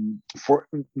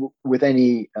with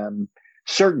any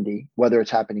certainty whether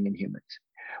it's happening in humans.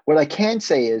 What I can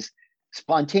say is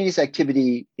spontaneous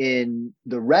activity in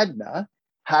the retina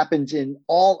happens in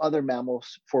all other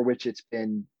mammals for which it's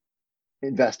been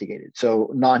investigated.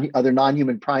 So other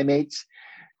non-human primates,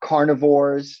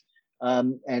 carnivores,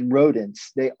 and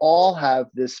rodents, they all have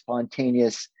this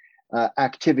spontaneous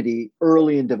activity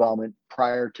early in development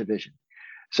prior to vision.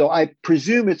 So I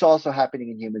presume it's also happening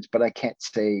in humans, but I can't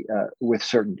say with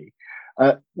certainty.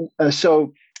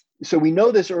 So we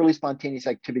know this early spontaneous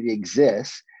activity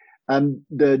exists.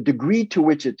 The degree to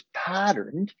which it's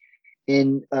patterned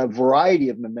in a variety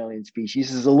of mammalian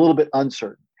species is a little bit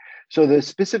uncertain. So the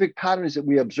specific patterns that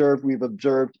we've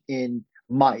observed in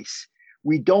mice.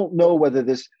 We don't know whether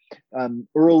this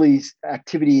early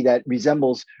activity that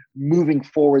resembles moving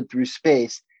forward through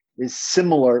space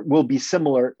will be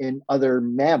similar in other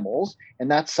mammals, and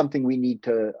that's something we need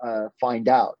to find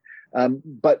out.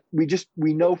 But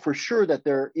we know for sure that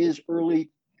there is early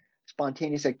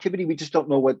spontaneous activity. We just don't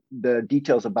know what the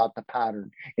details about the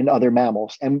pattern in other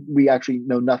mammals, and we actually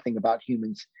know nothing about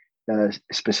humans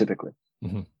specifically.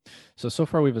 Mm-hmm. So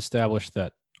far we've established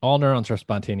that all neurons are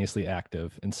spontaneously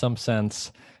active. In some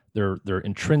sense, they're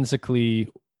intrinsically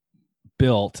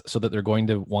built so that they're going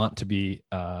to want to be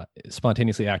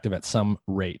spontaneously active at some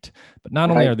rate. But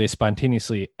not only are they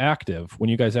spontaneously active,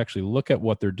 when you guys actually look at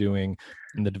what they're doing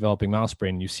in the developing mouse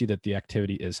brain, you see that the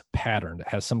activity is patterned. It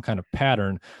has some kind of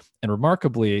pattern. And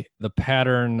remarkably, the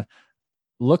pattern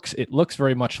looks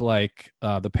very much like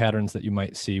the patterns that you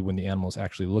might see when the animal is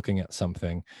actually looking at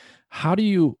something. How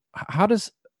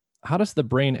does the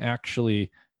brain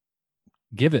actually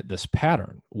give it this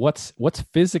pattern? What's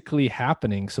physically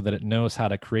happening so that it knows how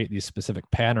to create these specific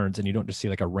patterns, and you don't just see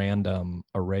like a random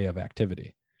array of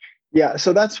activity? Yeah,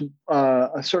 so that's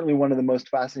certainly one of the most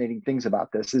fascinating things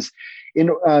about this is in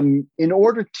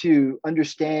order to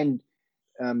understand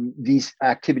these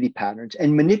activity patterns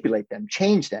and manipulate them,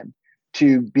 change them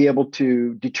to be able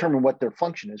to determine what their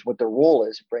function is, what their role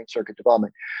is in brain circuit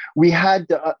development, we had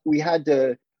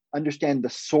to understand the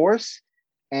source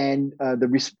and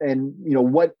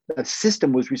what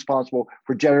system was responsible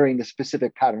for generating the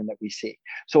specific pattern that we see.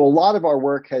 So a lot of our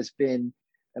work has been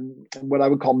what I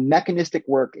would call mechanistic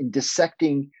work in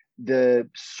dissecting the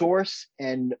source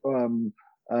and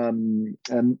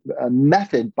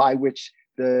method by which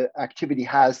the activity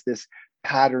has this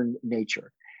pattern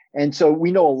nature. And so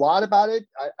we know a lot about it.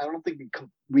 I don't think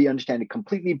we understand it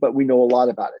completely, but we know a lot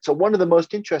about it. So one of the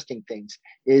most interesting things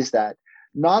is that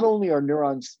not only are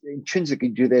neurons intrinsically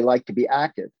do they like to be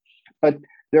active, but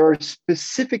there are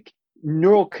specific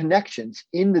neural connections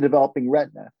in the developing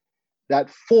retina that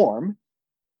form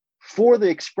for the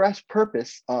express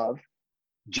purpose of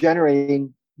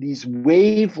generating these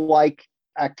wave-like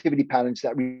activity patterns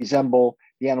that resemble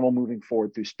the animal moving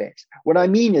forward through space. What I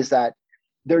mean is that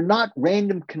they're not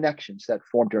random connections that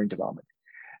form during development.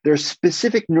 There's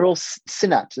specific neural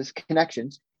synapses,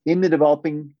 connections in the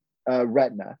developing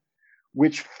retina,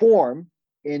 which form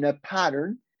in a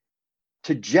pattern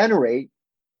to generate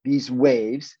these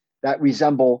waves that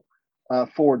resemble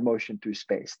forward motion through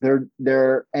space. They're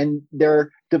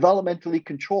developmentally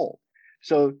controlled.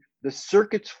 So the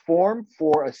circuits form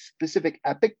for a specific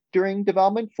epoch during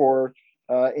development.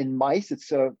 In mice,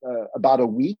 it's about a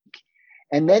week.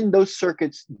 And then those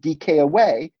circuits decay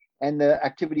away and the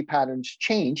activity patterns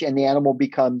change and the animal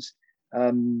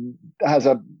has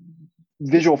a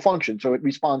visual function. So it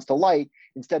responds to light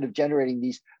instead of generating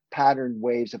these patterned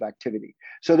waves of activity.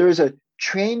 So there's a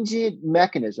transient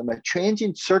mechanism, a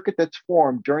transient circuit that's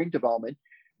formed during development,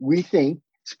 we think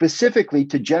specifically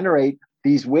to generate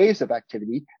these waves of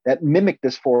activity that mimic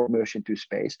this forward motion through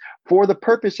space for the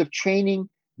purpose of training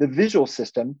the visual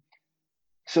system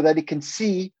so that it can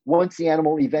see once the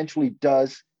animal eventually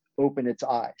does open its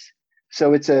eyes.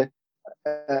 So it's a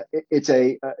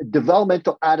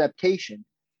developmental adaptation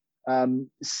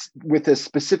with a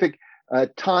specific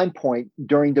time point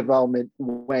during development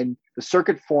when the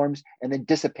circuit forms and then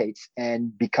dissipates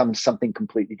and becomes something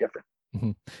completely different.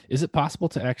 Mm-hmm. Is it possible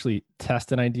to actually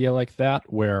test an idea like that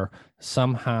where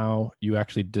somehow you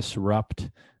actually disrupt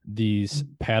these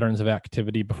patterns of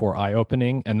activity before eye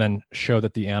opening and then show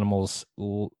that the animal's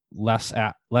less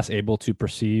able to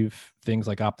perceive things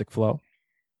like optic flow?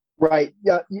 Right.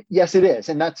 Yeah. Yes, it is.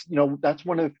 And that's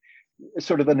one of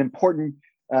sort of an important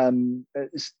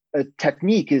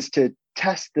technique is to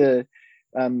test the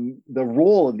the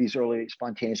role of these early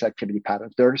spontaneous activity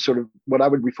patterns. They're sort of what I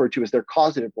would refer to as their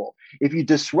causative role. If you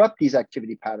disrupt these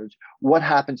activity patterns, what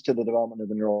happens to the development of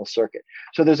the neural circuit?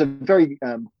 So there's a very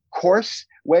coarse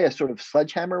way, a sort of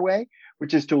sledgehammer way,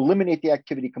 which is to eliminate the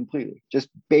activity completely, just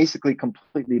basically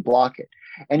completely block it.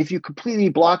 And if you completely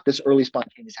block this early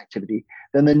spontaneous activity,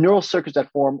 then the neural circuits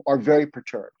that form are very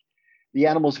perturbed. The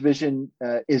animal's vision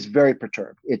is very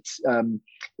perturbed. It's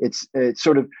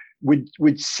sort of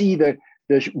would see the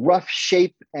rough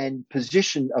shape and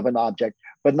position of an object,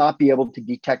 but not be able to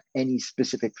detect any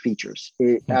specific features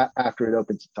after it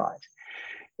opens its eyes.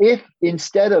 If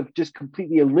instead of just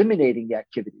completely eliminating the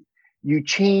activity, you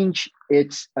change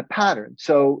its pattern.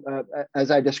 So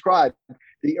as I described,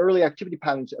 the early activity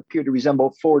patterns appear to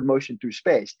resemble forward motion through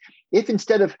space. If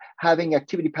instead of having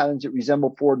activity patterns that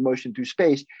resemble forward motion through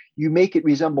space, you make it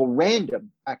resemble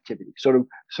random activity, sort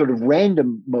of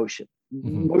random motion.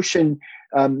 Motion,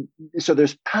 so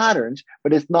there's patterns,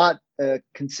 but it's not a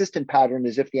consistent pattern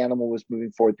as if the animal was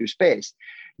moving forward through space.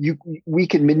 We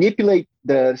can manipulate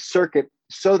the circuit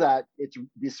so that it's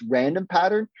this random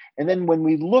pattern. And then when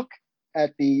we look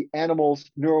at the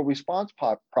animal's neural response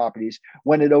properties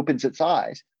when it opens its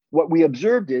eyes, what we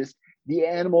observed is the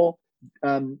animal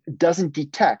doesn't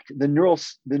detect, the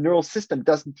neural system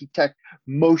doesn't detect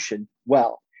motion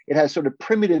well. It has sort of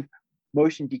primitive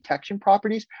motion detection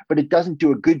properties, but it doesn't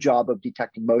do a good job of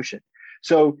detecting motion.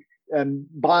 So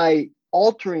by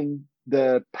altering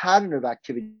the pattern of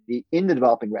activity in the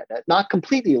developing retina, not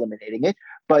completely eliminating it,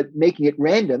 but making it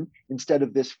random instead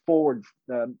of this forward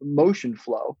motion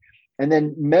flow, and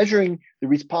then measuring the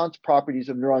response properties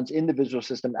of neurons in the visual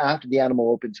system after the animal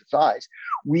opens its eyes,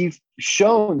 we've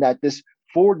shown that this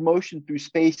forward motion through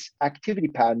space activity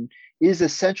pattern is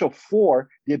essential for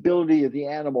the ability of the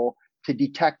animal to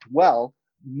detect well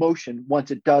motion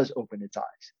once it does open its eyes.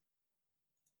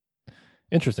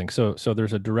 Interesting. So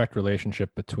there's a direct relationship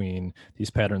between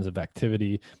these patterns of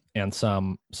activity and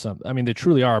some. I mean, they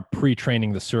truly are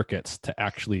pre-training the circuits to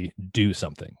actually do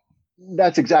something.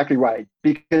 That's exactly right.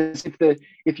 Because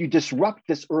if you disrupt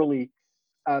this early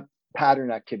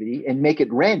pattern activity and make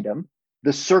it random,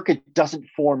 the circuit doesn't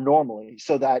form normally,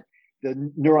 so that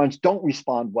the neurons don't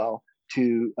respond well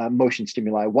to motion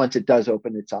stimuli once it does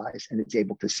open its eyes and it's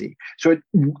able to see. So it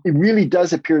really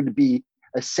does appear to be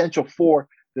essential for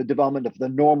the development of the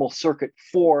normal circuit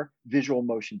for visual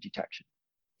motion detection.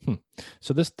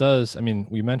 So this does, I mean,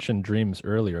 we mentioned dreams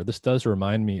earlier. This does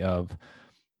remind me of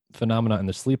phenomena in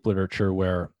the sleep literature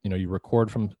where, you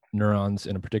record from neurons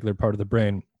in a particular part of the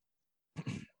brain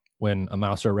when a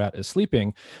mouse or a rat is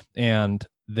sleeping, and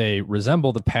they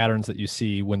resemble the patterns that you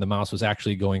see when the mouse was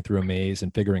actually going through a maze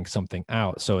and figuring something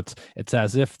out. So it's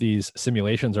as if these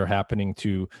simulations are happening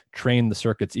to train the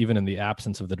circuits even in the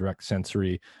absence of the direct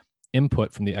sensory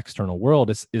input from the external world.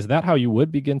 Is that how you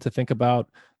would begin to think about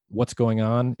what's going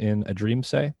on in a dream,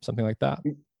 say, something like that?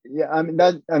 Yeah,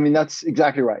 that's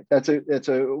exactly right. That's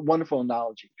a wonderful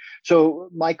analogy. So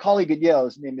my colleague at Yale,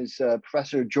 his name is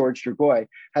Professor George Dragoi,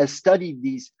 has studied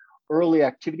these early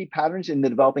activity patterns in the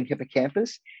developing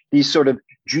hippocampus, these sort of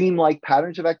dreamlike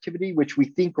patterns of activity, which we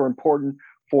think are important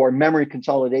for memory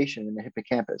consolidation in the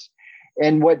hippocampus.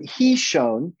 And what he's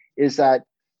shown is that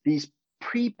these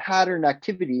pre-pattern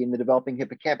activity in the developing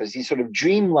hippocampus, these sort of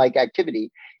dreamlike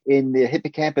activity in the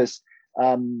hippocampus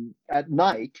at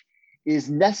night, is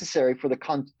necessary for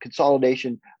the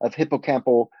consolidation of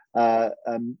hippocampal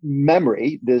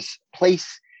memory, this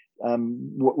place.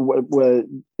 The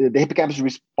hippocampus is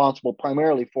responsible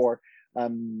primarily for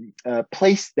a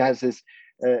place that has this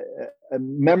a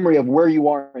memory of where you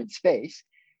are in space.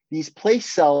 These place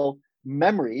cell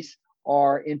memories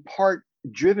are in part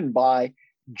driven by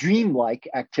dreamlike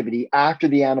activity after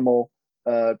the animal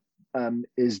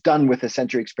is done with a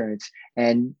sensory experience.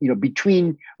 And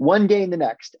between one day and the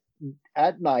next,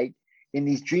 at night, in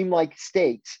these dreamlike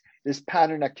states, this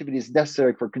pattern activity is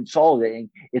necessary for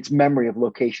consolidating its memory of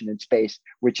location in space,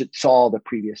 which it saw the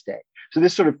previous day. So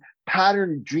this sort of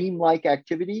pattern dreamlike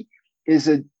activity is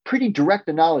a pretty direct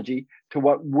analogy to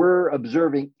what we're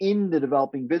observing in the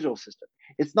developing visual system.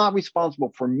 It's not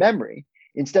responsible for memory.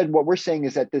 Instead, what we're saying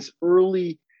is that this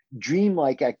early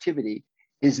dreamlike activity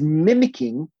is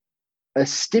mimicking a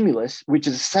stimulus, which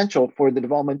is essential for the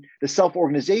development, the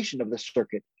self-organization of the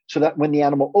circuit, so that when the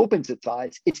animal opens its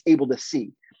eyes, it's able to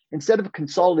see. Instead of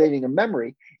consolidating a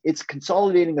memory, it's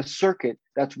consolidating a circuit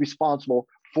that's responsible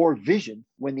for vision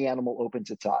when the animal opens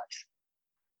its eyes.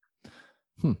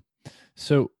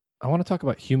 So I want to talk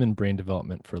about human brain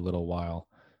development for a little while.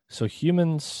 So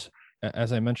humans,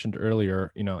 as I mentioned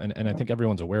earlier, and I think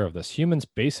everyone's aware of this, humans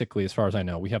basically, as far as I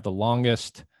know, we have the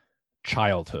longest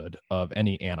childhood of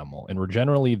any animal, and we're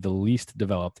generally the least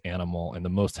developed animal and the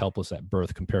most helpless at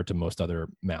birth compared to most other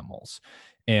mammals.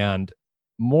 And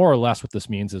more or less what this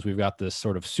means is we've got this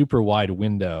sort of super wide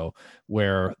window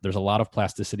where there's a lot of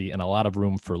plasticity and a lot of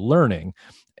room for learning.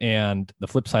 And the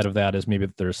flip side of that is maybe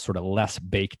there's sort of less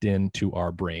baked into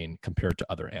our brain compared to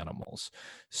other animals.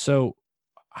 So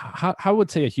how would,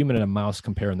 say, a human and a mouse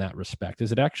compare in that respect?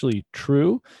 Is it actually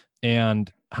true?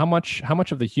 And how much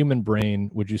of the human brain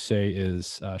would you say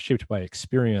is shaped by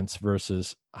experience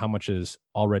versus how much is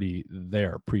already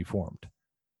there, preformed?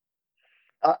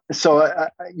 So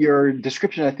your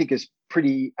description, I think, is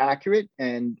pretty accurate.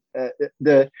 And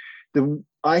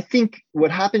I think what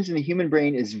happens in the human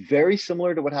brain is very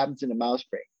similar to what happens in the mouse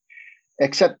brain,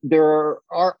 except there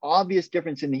are obvious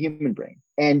differences in the human brain.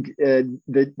 And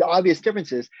the obvious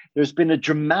difference is there's been a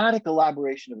dramatic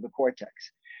elaboration of the cortex.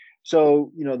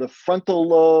 So, the frontal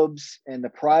lobes and the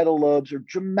parietal lobes are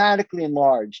dramatically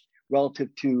enlarged relative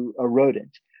to a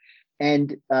rodent.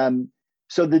 And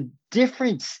so the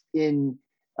difference in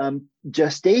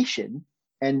gestation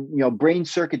and brain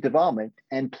circuit development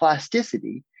and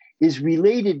plasticity is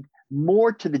related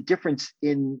more to the difference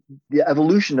in the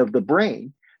evolution of the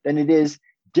brain than it is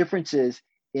differences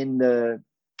in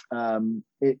how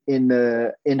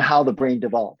the brain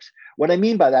develops. What I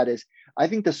mean by that is, I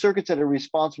think the circuits that are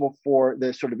responsible for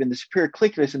the sort of in the superior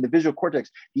colliculus and the visual cortex,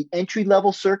 the entry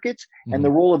level circuits, and the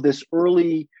role of this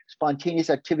early spontaneous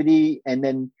activity, and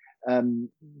then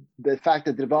the fact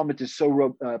that the development is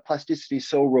plasticity is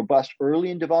so robust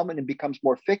early in development and becomes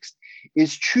more fixed,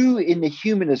 is true in the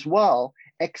human as well,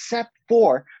 except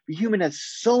for the human has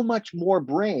so much more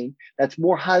brain that's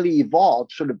more highly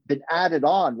evolved, sort of been added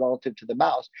on relative to the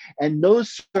mouse. And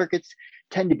those circuits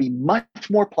tend to be much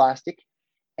more plastic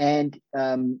and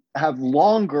have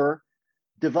longer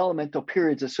developmental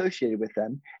periods associated with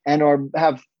them, and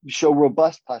show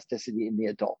robust plasticity in the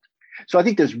adult. So I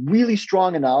think there's really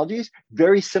strong analogies,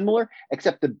 very similar,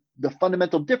 except the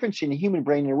fundamental difference in the human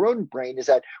brain and a rodent brain is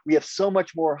that we have so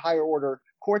much more higher order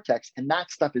cortex, and that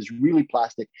stuff is really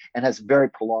plastic and has very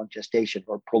prolonged gestation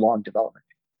or prolonged development.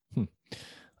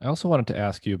 I also wanted to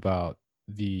ask you about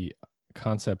the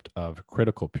concept of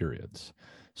critical periods.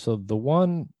 So the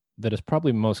one that is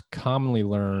probably most commonly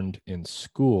learned in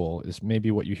school is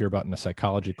maybe what you hear about in a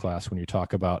psychology class when you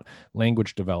talk about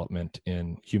language development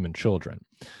in human children.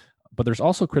 But there's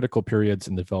also critical periods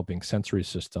in developing sensory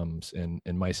systems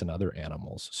in mice and other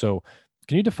animals. So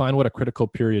can you define what a critical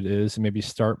period is, and maybe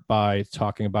start by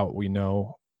talking about what we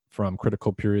know from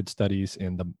critical period studies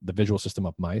in the visual system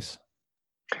of mice?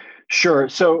 Sure.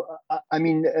 So,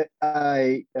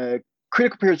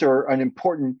 critical periods are an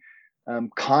important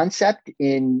concept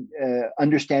in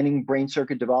understanding brain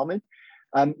circuit development.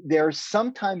 They're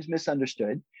sometimes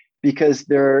misunderstood because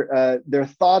they're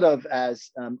thought of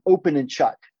as open and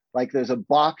shut. Like there's a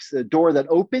door that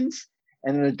opens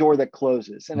and then a door that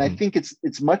closes. And I think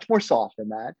it's much more soft than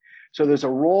that. So there's a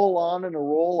roll on and a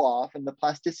roll off, and the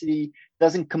plasticity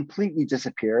doesn't completely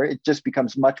disappear. It just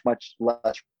becomes much, much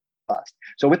less robust.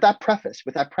 So with that premise,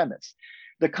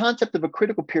 the concept of a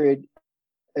critical period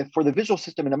for the visual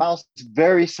system in a mouse is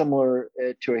very similar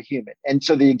to a human. And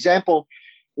so the example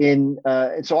and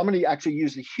so I'm going to actually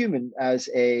use the human as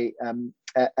a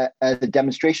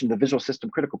demonstration of the visual system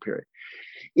critical period.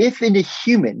 If in a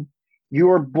human,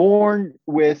 you're born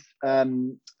with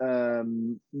one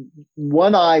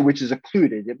eye which is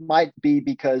occluded, it might be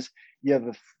because you have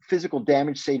a physical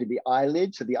damage, say, to the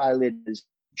eyelid. So the eyelid is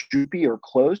droopy or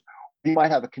closed. You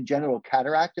might have a congenital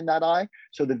cataract in that eye.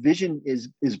 So the vision is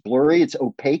blurry. It's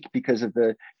opaque because of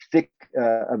the thick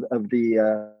of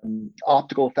the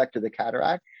optical effect of the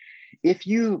cataract. If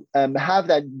you have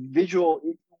that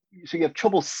visual, so you have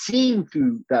trouble seeing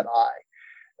through that eye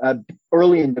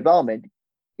early in development,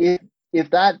 if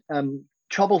that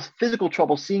physical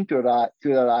trouble seeing through that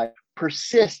eye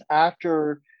persists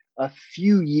after a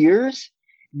few years,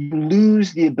 you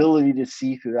lose the ability to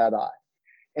see through that eye.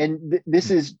 And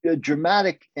this is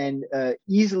dramatic and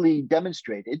easily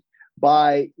demonstrated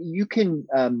by you can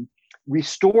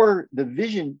restore the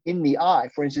vision in the eye.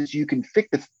 For instance, you can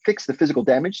fix the physical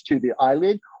damage to the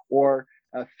eyelid or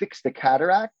fix the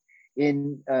cataract.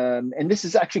 And this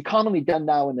is actually commonly done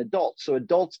now in adults. So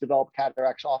adults develop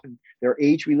cataracts, often they're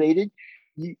age related.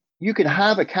 You can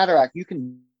have a cataract, you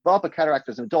can develop a cataract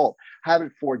as an adult, have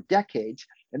it for decades,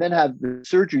 and then have the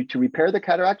surgery to repair the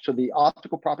cataract so the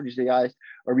optical properties of the eyes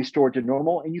are restored to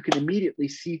normal, and you can immediately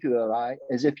see through that eye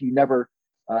as if you never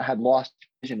had lost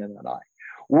vision in that eye.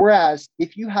 Whereas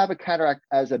if you have a cataract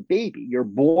as a baby, you're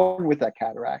born with that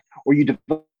cataract, or you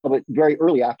develop it very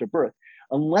early after birth,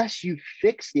 unless you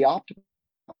fix the optical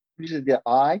of the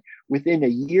eye, within a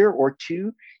year or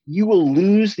two, you will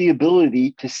lose the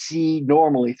ability to see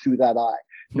normally through that eye.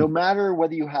 No matter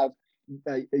whether you have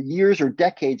years or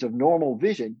decades of normal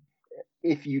vision,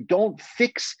 if you don't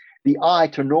fix the eye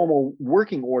to normal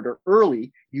working order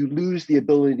early, you lose the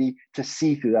ability to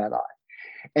see through that eye.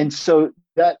 And so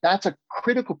that's a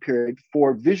critical period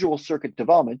for visual circuit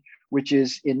development, which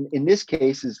is in this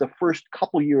case is the first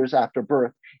couple years after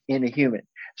birth in a human.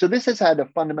 So this has had a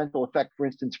fundamental effect, for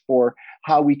instance, for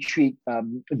how we treat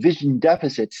vision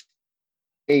deficits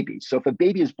in babies. So if a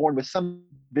baby is born with some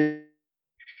vision,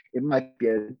 it might be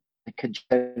a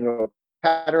congenital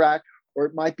cataract, or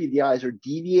it might be the eyes are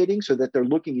deviating so that they're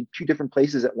looking in two different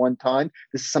places at one time.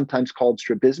 This is sometimes called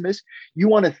strabismus. You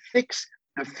want to fix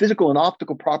the physical and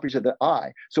optical properties of the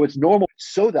eye so it's normal,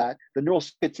 so that the neural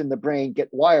circuits in the brain get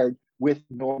wired with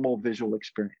normal visual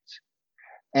experience.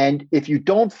 And if you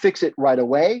don't fix it right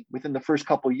away, within the first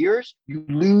couple of years, you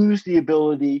lose the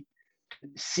ability to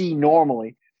see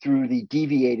normally through the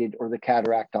deviated or the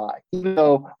cataract eye, even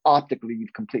though optically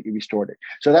you've completely restored it.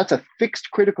 So that's a fixed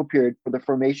critical period for the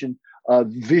formation of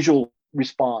visual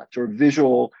response or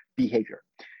visual behavior.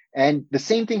 And the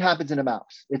same thing happens in a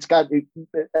mouse. It's got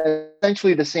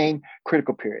essentially the same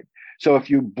critical period. So if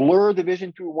you blur the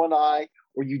vision through one eye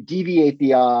or you deviate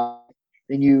the eye,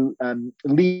 then you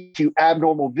lead to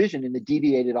abnormal vision in the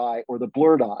deviated eye or the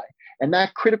blurred eye. And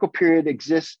that critical period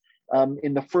exists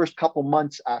in the first couple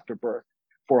months after birth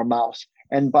for a mouse.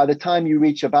 And by the time you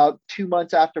reach about 2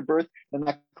 months after birth, then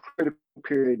that critical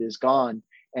period is gone,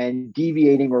 and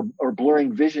deviating or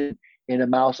blurring vision in a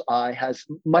mouse eye has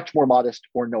much more modest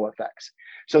or no effects.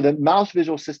 So the mouse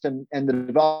visual system and the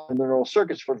development of the neural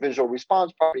circuits for visual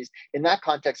response properties in that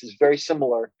context is very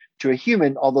similar to a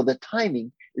human, although the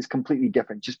timing is completely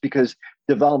different just because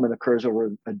development occurs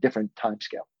over a different time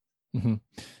scale. Mm-hmm.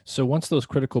 So once those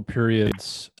critical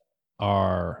periods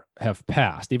have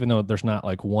passed, even though there's not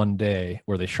like one day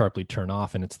where they sharply turn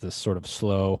off and it's this sort of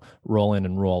slow roll in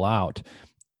and roll out,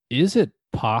 is it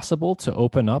possible to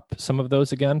open up some of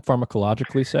those again,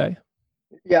 pharmacologically, say?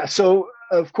 Yeah. So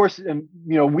of course,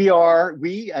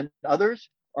 we and others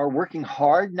are working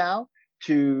hard now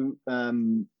to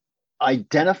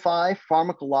identify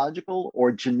pharmacological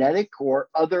or genetic or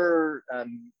other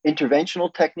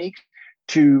interventional techniques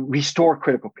to restore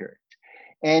critical periods.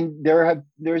 And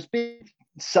there's been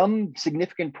some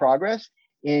significant progress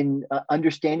in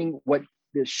understanding what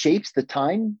shapes the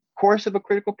time course of a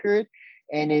critical period,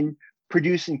 and in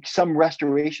producing some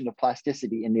restoration of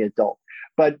plasticity in the adult.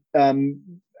 But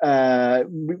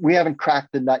we haven't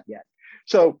cracked the nut yet.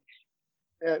 So,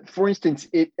 for instance,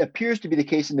 it appears to be the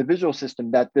case in the visual system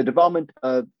that the development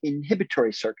of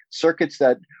inhibitory circuits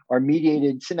that are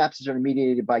mediated, synapses are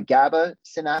mediated by GABAergic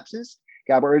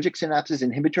synapses,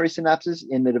 inhibitory synapses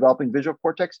in the developing visual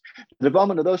cortex. The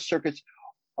development of those circuits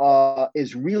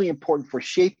is really important for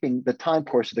shaping the time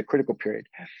course of the critical period.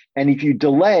 And if you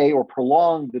delay or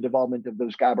prolong the development of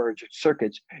those GABAergic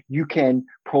circuits, you can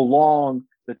prolong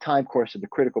the time course of the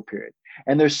critical period.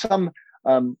 And there's some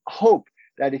hope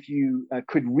that if you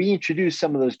could reintroduce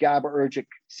some of those GABAergic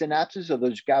synapses or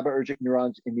those GABAergic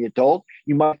neurons in the adult,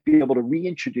 you might be able to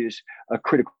reintroduce a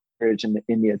critical period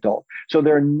in the adult. So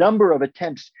there are a number of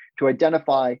attempts to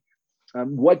identify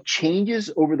what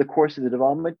changes over the course of the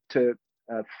development to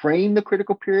frame the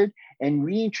critical period and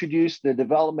reintroduce the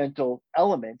developmental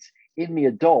elements in the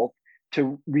adult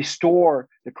to restore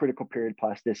the critical period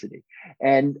plasticity.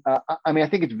 And I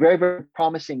think it's very, very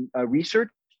promising research,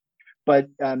 but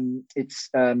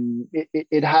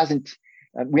it hasn't.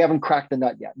 We haven't cracked the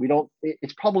nut yet.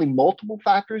 It's probably multiple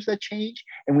factors that change,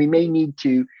 and we may need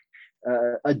to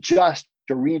adjust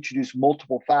to reintroduce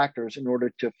multiple factors in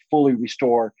order to fully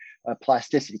restore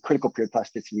plasticity, critical period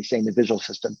plasticity, say in the visual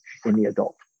system in the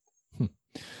adult.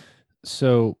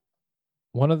 So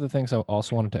one of the things I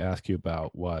also wanted to ask you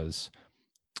about was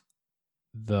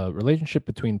the relationship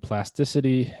between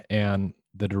plasticity and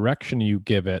the direction you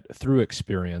give it through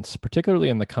experience, particularly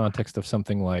in the context of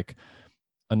something like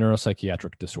a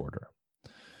neuropsychiatric disorder.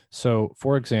 So,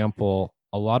 for example,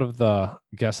 a lot of the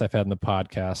guests I've had in the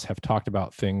podcast have talked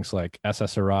about things like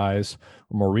SSRIs,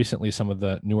 or more recently, some of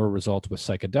the newer results with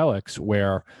psychedelics,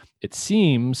 where it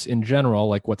seems in general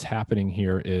like what's happening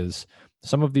here is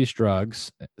some of these drugs,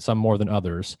 some more than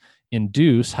others,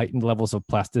 induce heightened levels of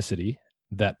plasticity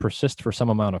that persist for some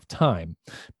amount of time.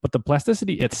 But the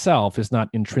plasticity itself is not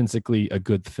intrinsically a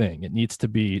good thing. It needs to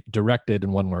be directed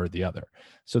in one way or the other.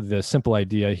 So the simple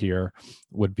idea here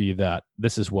would be that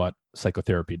this is what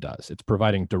psychotherapy does. It's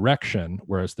providing direction,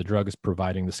 whereas the drug is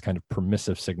providing this kind of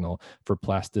permissive signal for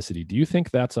plasticity. Do you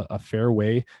think that's a fair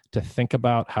way to think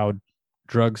about how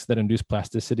drugs that induce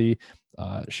plasticity,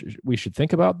 we should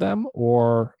think about them,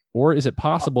 or is it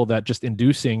possible that just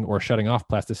inducing or shutting off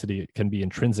plasticity can be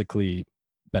intrinsically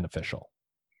beneficial?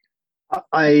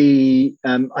 I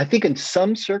think in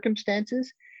some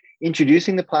circumstances,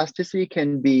 introducing the plasticity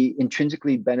can be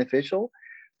intrinsically beneficial,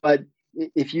 but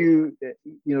if you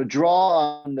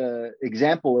draw on the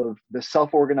example of the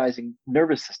self-organizing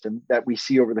nervous system that we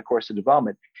see over the course of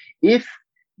development, if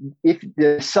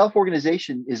the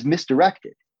self-organization is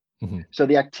misdirected, so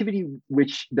the activity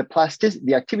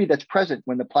the activity that's present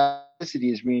when the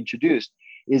plasticity is reintroduced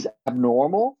is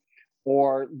abnormal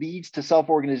or leads to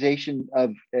self-organization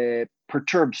of a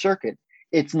perturbed circuit,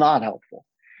 it's not helpful.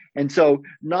 And so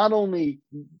not only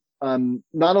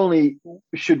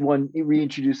should one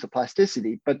reintroduce the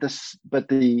plasticity, but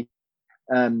the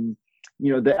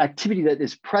activity that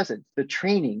is present, the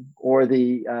training or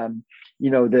the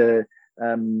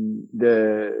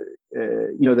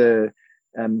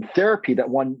therapy that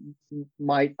one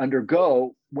might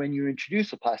undergo when you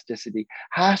introduce a plasticity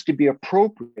has to be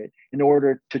appropriate in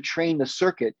order to train the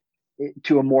circuit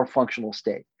to a more functional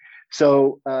state.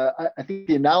 So I think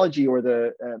the analogy or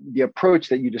the approach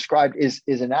that you described is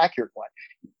an accurate one.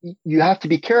 You have to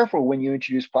be careful when you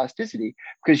introduce plasticity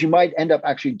because you might end up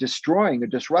actually destroying or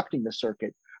disrupting the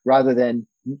circuit rather than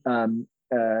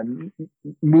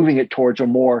moving it towards a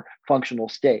more functional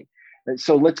state.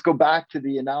 So let's go back to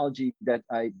the analogy that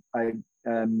I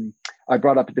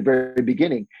brought up at the very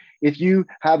beginning. If you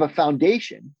have a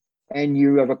foundation and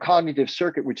you have a cognitive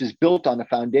circuit which is built on a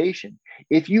foundation,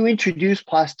 if you introduce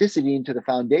plasticity into the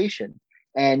foundation,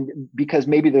 and because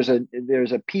maybe there's a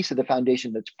piece of the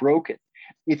foundation that's broken,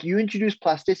 if you introduce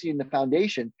plasticity in the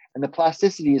foundation and the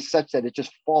plasticity is such that it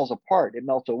just falls apart, it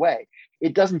melts away,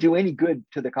 it doesn't do any good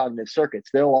to the cognitive circuits.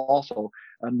 They'll also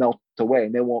melt away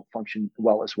and they won't function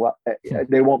well as well.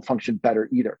 They won't function better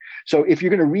either. So if you're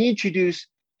going to reintroduce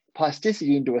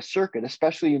plasticity into a circuit,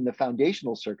 especially in the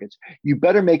foundational circuits, you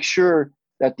better make sure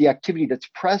that the activity that's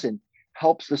present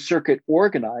helps the circuit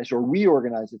organize or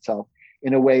reorganize itself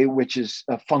in a way which is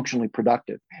functionally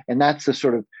productive. And that's the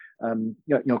sort of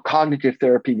cognitive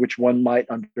therapy which one might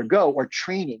undergo, or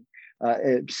training,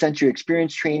 sensory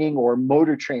experience training or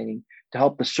motor training to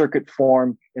help the circuit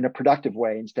form in a productive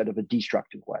way instead of a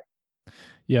destructive way.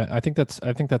 Yeah, I think that's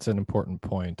an important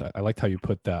point. I liked how you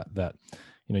put that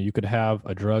you could have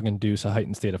a drug induce a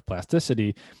heightened state of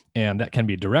plasticity, and that can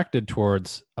be directed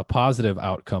towards a positive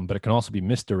outcome, but it can also be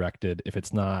misdirected if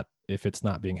it's not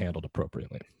being handled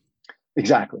appropriately.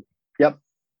 Exactly. Yep.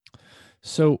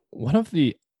 So one of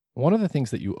the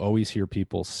things that you always hear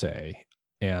people say,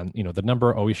 and the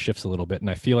number always shifts a little bit, and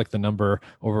I feel like the number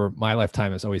over my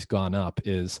lifetime has always gone up,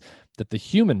 is that the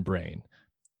human brain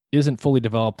isn't fully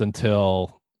developed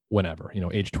until whenever,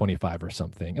 age 25 or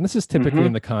something. And this is typically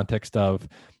in the context of,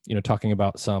 talking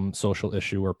about some social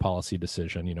issue or policy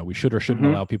decision. We should or shouldn't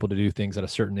allow people to do things at a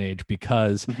certain age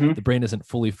because the brain isn't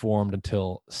fully formed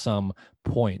until some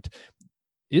point.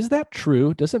 Is that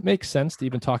true? Does it make sense to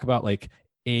even talk about like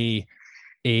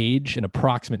an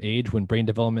approximate age when brain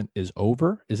development is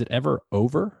over? Is it ever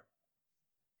over?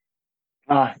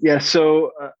 Yeah.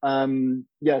 So,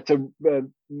 it's a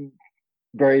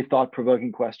very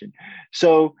thought-provoking question.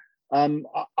 So,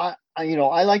 I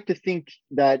like to think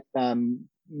that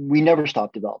we never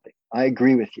stop developing. I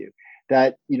agree with you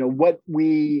that what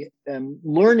we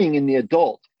learning in the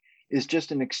adult is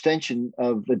just an extension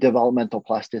of the developmental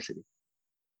plasticity.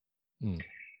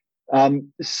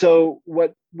 So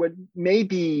what may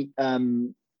be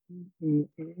what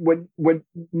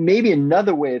maybe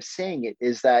another way of saying it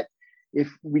is that if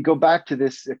we go back to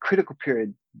this critical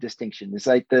period distinction, it's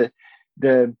like the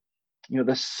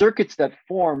circuits that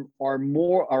form are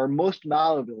most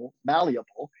malleable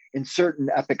in certain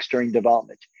epochs during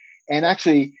development, and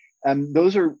actually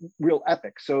those are real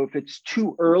epochs. So if it's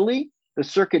too early, the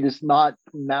circuit is not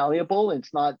malleable.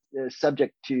 It's not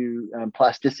subject to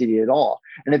plasticity at all.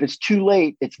 And if it's too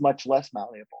late, it's much less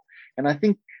malleable. And I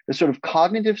think the sort of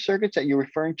cognitive circuits that you're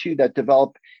referring to that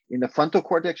develop in the frontal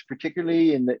cortex,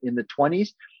 particularly in the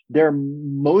 20s, they're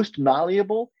most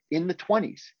malleable in the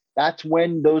 20s. That's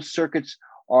when those circuits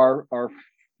are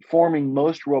forming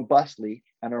most robustly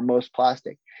and are most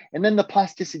plastic. And then the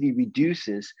plasticity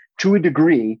reduces to a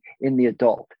degree in the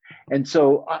adult. And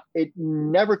so it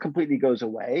never completely goes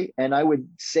away. And I would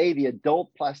say the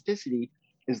adult plasticity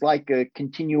is like a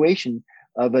continuation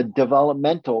of a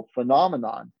developmental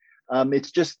phenomenon.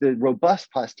 It's just the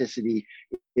robust plasticity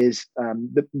is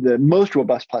the most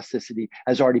robust plasticity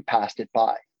has already passed it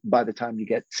by the time you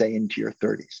get, say, into your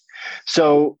 30s.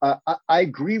 So I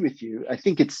agree with you. I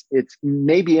think it's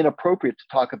maybe inappropriate to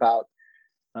talk about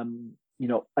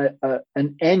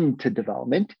an end to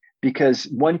development, because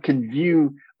one can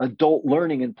view adult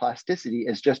learning and plasticity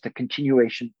as just a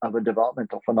continuation of a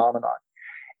developmental phenomenon.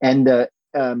 And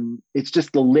it's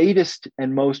just the latest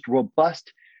and most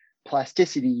robust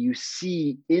plasticity you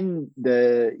see in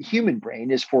the human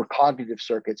brain is for cognitive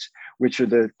circuits, which are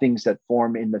the things that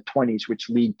form in the 20s, which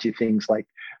lead to things like,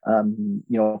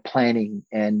 planning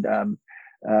and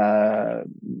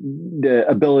the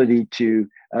ability to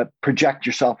project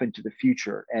yourself into the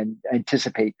future and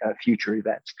anticipate future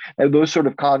events. And those sort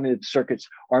of cognitive circuits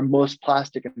are most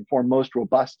plastic and form most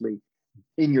robustly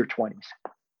in your 20s.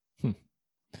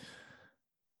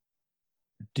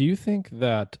 Do you think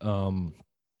that,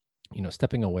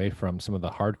 stepping away from some of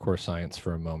the hardcore science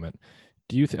for a moment,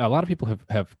 a lot of people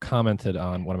have commented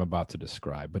on what I'm about to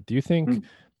describe, but do you think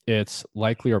it's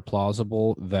likely or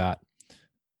plausible that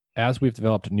as we've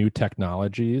developed new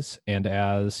technologies, and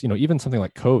as, even something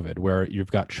like COVID, where you've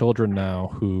got children now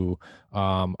who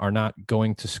are not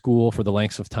going to school for the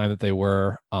lengths of time that they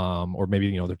were, or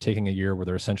maybe, they're taking a year where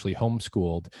they're essentially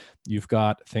homeschooled. You've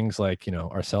got things like,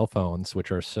 our cell phones,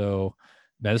 which are so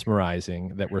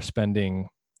mesmerizing that we're spending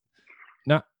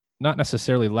not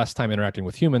necessarily less time interacting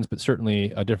with humans, but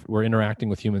certainly we're interacting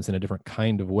with humans in a different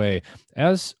kind of way.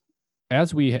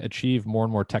 As we achieve more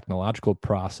and more technological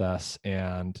process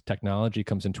and technology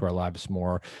comes into our lives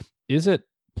more, is it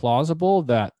plausible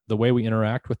that the way we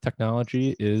interact with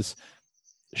technology is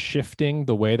shifting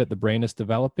the way that the brain is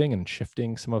developing and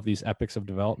shifting some of these epochs of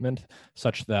development,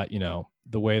 such that,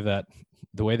 the way that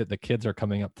the kids are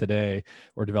coming up today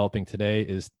or developing today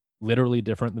is literally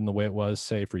different than the way it was,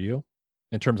 say, for you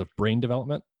in terms of brain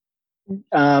development?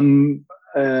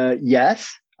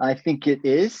 Yes. I think it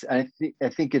is. I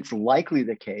think it's likely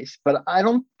the case, but I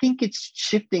don't think it's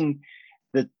shifting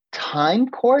the time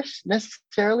course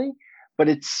necessarily, but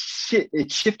it's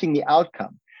shifting the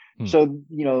outcome. So,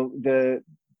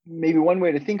 maybe one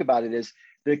way to think about it is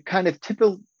the kind of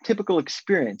typical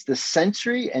experience, the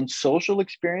sensory and social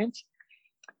experience.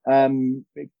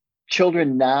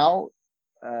 Children now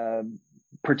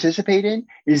participate in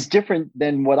is different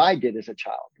than what I did as a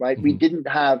child, right? We didn't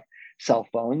have cell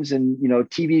phones, and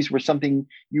TVs were something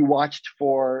you watched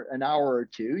for an hour or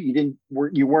two. You didn't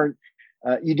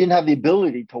have the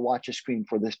ability to watch a screen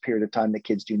for this period of time that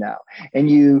kids do now, and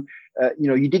you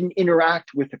didn't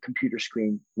interact with a computer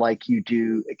screen like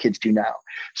kids do now.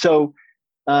 So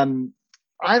I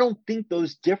don't think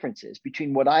those differences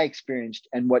between what I experienced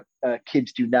and what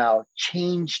kids do now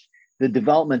changed the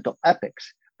developmental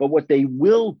epochs. But what they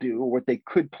will do, or what they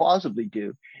could plausibly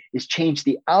do, is change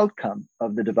the outcome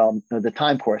of the development, of the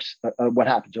time course, what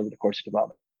happens over the course of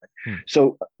development.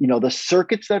 So, the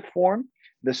circuits that form,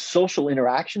 the social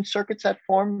interaction circuits that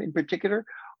form in particular,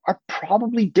 are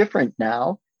probably different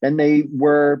now than they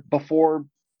were before,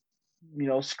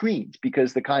 screens,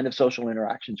 because the kind of social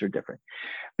interactions are different.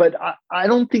 But I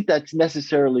don't think that's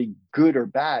necessarily good or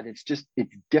bad. It's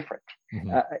different.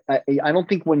 I don't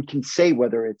think one can say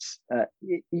whether it's,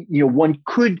 one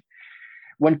could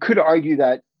argue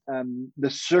that the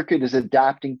circuit is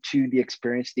adapting to the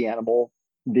experience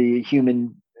the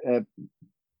human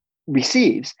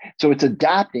receives. So it's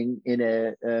adapting in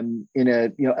a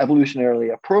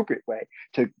evolutionarily appropriate way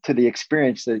to the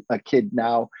experience that a kid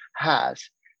now has.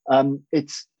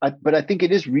 But I think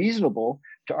it is reasonable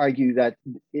to argue that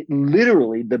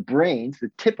literally the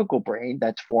typical brain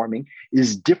that's forming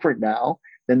is different now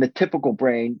than the typical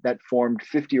brain that formed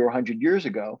 50 or 100 years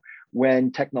ago,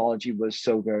 when technology was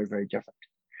so very, very different.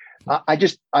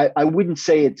 I wouldn't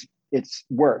say it's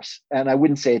worse, and I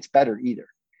wouldn't say it's better either.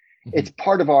 It's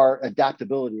part of our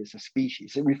adaptability as a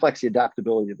species. It reflects the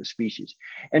adaptability of the species.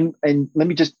 And let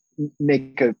me just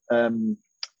make go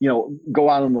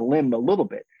out on the limb a little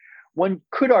bit. One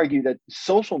could argue that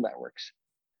social networks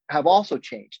have also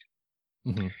changed.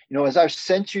 As our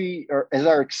sensory, or as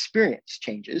our experience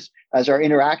changes, as our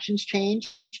interactions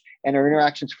change, and our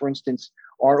interactions, for instance,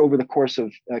 are over the course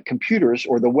of computers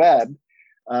or the web,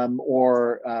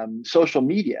 or social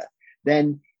media,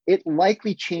 then it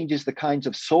likely changes the kinds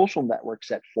of social networks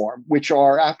that form, which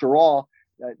are, after all,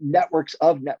 networks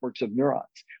of neurons,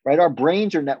 right? Our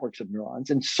brains are networks of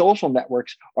neurons, and social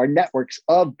networks are networks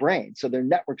of brains. So they're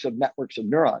networks of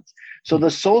neurons. So the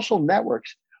social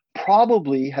networks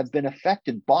probably have been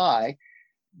affected by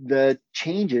the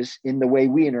changes in the way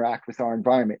we interact with our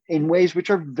environment in ways which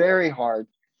are very hard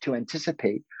to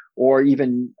anticipate or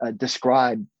even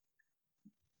describe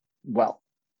well.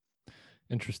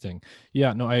 Interesting.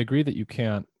 Yeah, no, I agree that you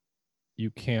can't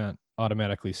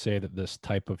automatically say that this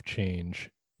type of change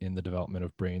in the development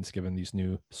of brains, given these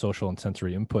new social and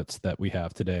sensory inputs that we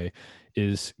have today,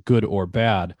 is good or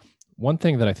bad. One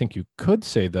thing that I think you could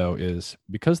say, though, is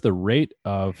because the rate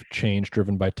of change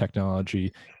driven by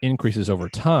technology increases over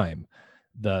time,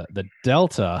 the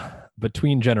delta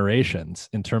between generations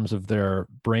in terms of their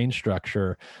brain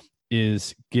structure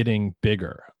is getting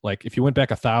bigger. Like if you went back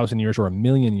 1,000 years or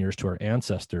 1,000,000 years to our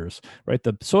ancestors, right,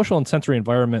 the social and sensory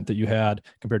environment that you had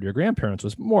compared to your grandparents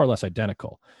was more or less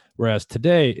identical. Whereas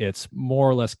today, it's more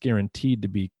or less guaranteed to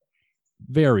be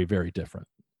very, very different.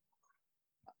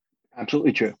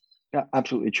 Absolutely true. Yeah,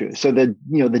 absolutely true. So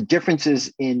the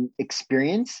differences in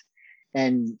experience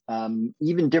and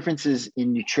even differences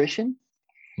in nutrition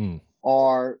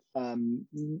are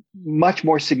much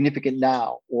more significant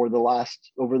now, or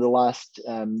over the last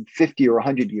 50 or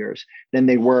 100 years than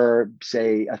they were,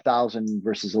 say, 1,000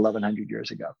 versus 1,100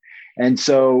 years ago. And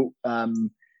so,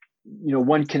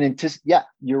 one can anticipate. Yeah,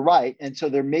 you're right. And so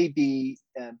there may be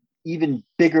even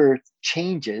bigger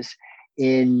changes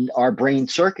in our brain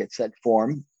circuits that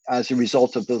form as a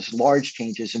result of those large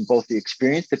changes in both the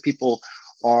experience that people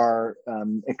are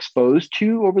exposed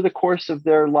to over the course of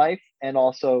their life, and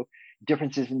also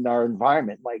differences in our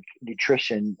environment, like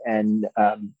nutrition and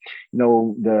and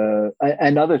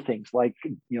other things like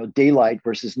daylight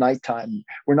versus nighttime.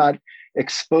 We're not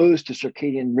exposed to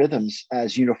circadian rhythms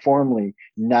as uniformly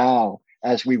now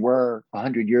as we were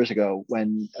 100 years ago,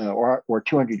 when or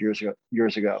 200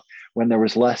 years ago, when there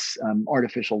was less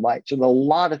artificial light. So there are a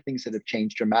lot of things that have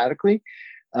changed dramatically.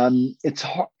 It's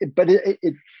hard, but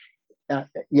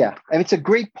yeah, and it's a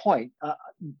great point.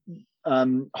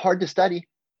 Hard to study.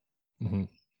 Mm-hmm.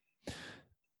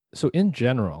 So in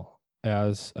general,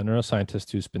 as a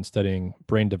neuroscientist who's been studying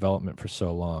brain development for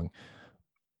so long,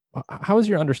 how has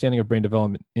your understanding of brain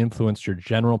development influenced your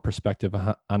general perspective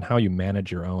on how you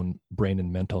manage your own brain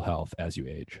and mental health as you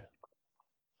age?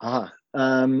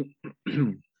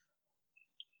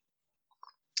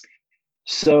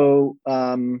 So,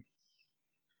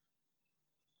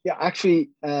 yeah,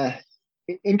 actually,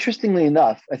 interestingly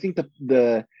enough, I think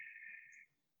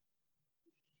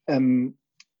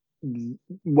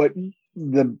what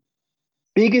the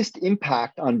biggest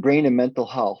impact on brain and mental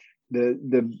health,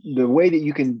 the way that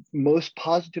you can most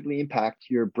positively impact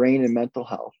your brain and mental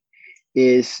health,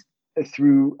 is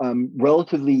through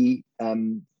relatively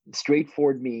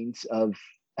straightforward means of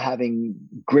having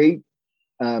great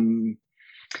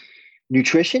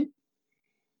nutrition,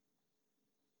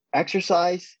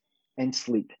 exercise, and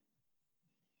sleep.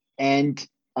 And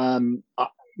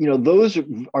those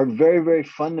are very, very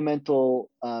fundamental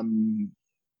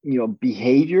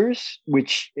behaviors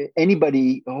which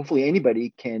hopefully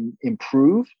anybody can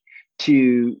improve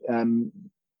to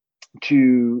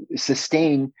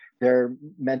sustain their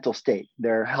mental state,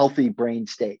 their healthy brain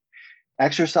state.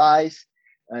 Exercise,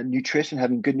 nutrition,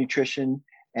 having good nutrition,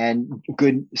 and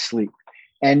good sleep.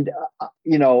 And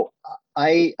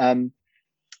I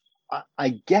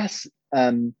guess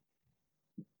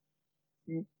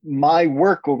my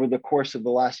work over the course of the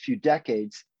last few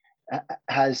decades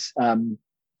has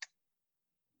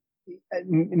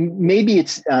maybe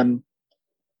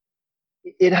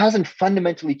it hasn't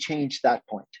fundamentally changed that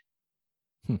point.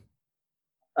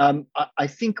 I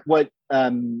think what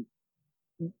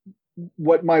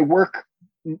my work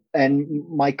and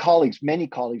many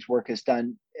colleagues' work has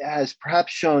done has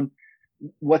perhaps shown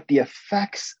what the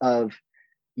effects of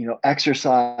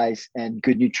exercise and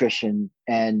good nutrition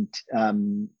and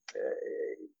and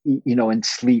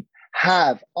sleep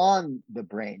have on the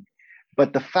brain.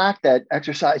 But the fact that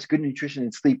exercise, good nutrition,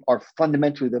 and sleep are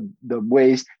fundamentally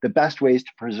the best ways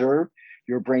to preserve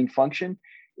your brain function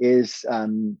is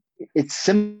it's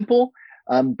simple,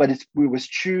 but it was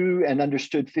true and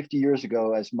understood 50 years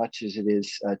ago as much as it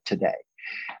is today.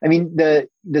 I mean, the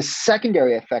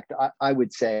secondary effect, I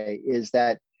would say, is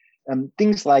that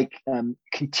things like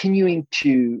continuing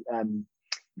to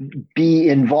be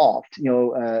involved,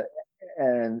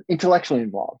 intellectually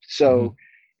involved. So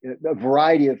a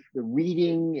variety of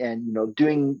reading and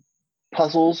doing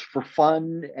puzzles for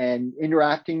fun and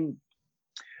interacting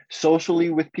socially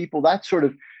with people, that sort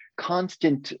of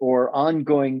constant or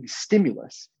ongoing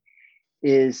stimulus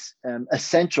is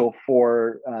essential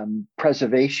for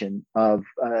preservation of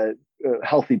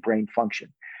healthy brain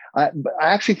function. I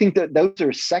actually think that those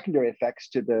are secondary effects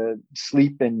to the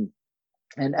sleep and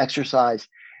exercise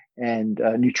and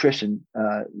nutrition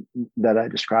that I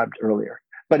described earlier.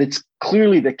 But it's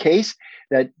clearly the case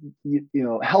that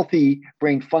healthy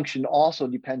brain function also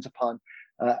depends upon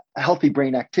healthy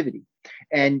brain activity,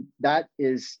 and that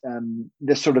is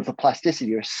the sort of the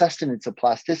plasticity or sustenance of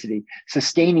plasticity.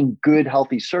 Sustaining good,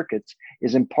 healthy circuits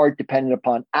is in part dependent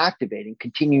upon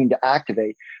continuing to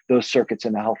activate those circuits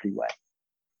in a healthy way.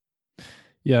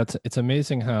 Yeah, it's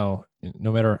amazing how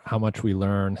no matter how much we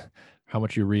learn, how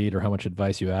much you read, or how much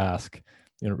advice you ask,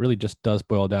 it really just does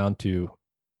boil down to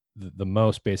the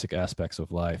most basic aspects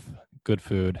of life: good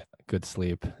food, good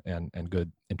sleep, and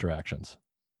good interactions.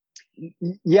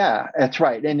 Yeah, that's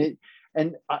right. Again,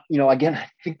 I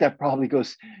think that probably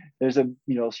goes. There's a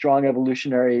strong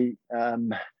evolutionary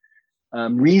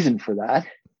reason for that.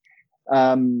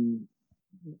 Um,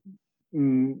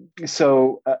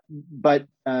 but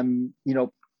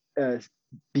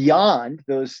beyond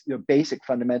those basic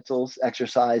fundamentals,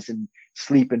 exercise and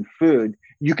sleep and food,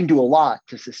 you can do a lot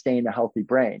to sustain a healthy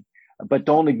brain. But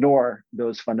don't ignore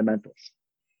those fundamentals.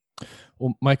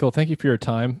 Well, Michael, thank you for your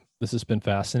time. This has been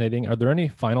fascinating. Are there any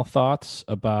final thoughts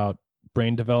about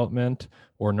brain development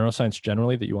or neuroscience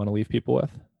generally that you want to leave people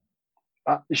with?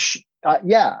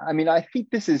 Yeah, I mean, I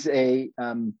think this is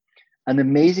an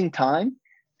amazing time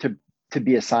to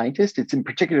be a scientist. It's in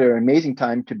particular an amazing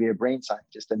time to be a brain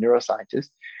scientist, a neuroscientist.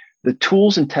 The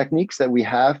tools and techniques that we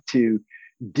have to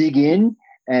dig in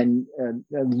and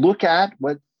look at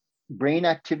what brain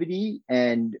activity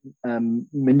and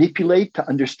manipulate to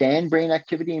understand brain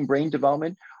activity and brain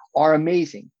development are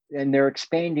amazing, and they're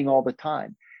expanding all the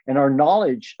time. And our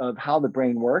knowledge of how the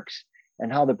brain works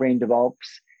and how the brain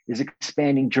develops is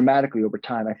expanding dramatically over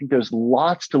time. I think there's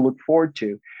lots to look forward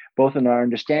to, both in our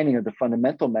understanding of the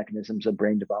fundamental mechanisms of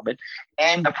brain development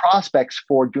and the prospects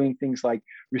for doing things like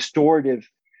restorative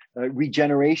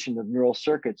regeneration of neural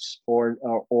circuits or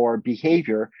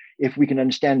behavior, if we can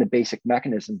understand the basic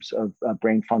mechanisms of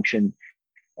brain function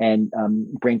and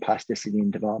brain plasticity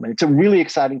and development. It's a really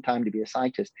exciting time to be a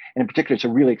scientist, and in particular, it's a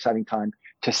really exciting time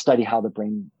to study how the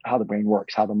brain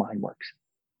works, how the mind works.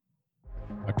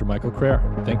 Dr. Michael Crair,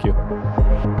 thank you.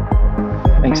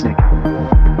 Thanks, Nick.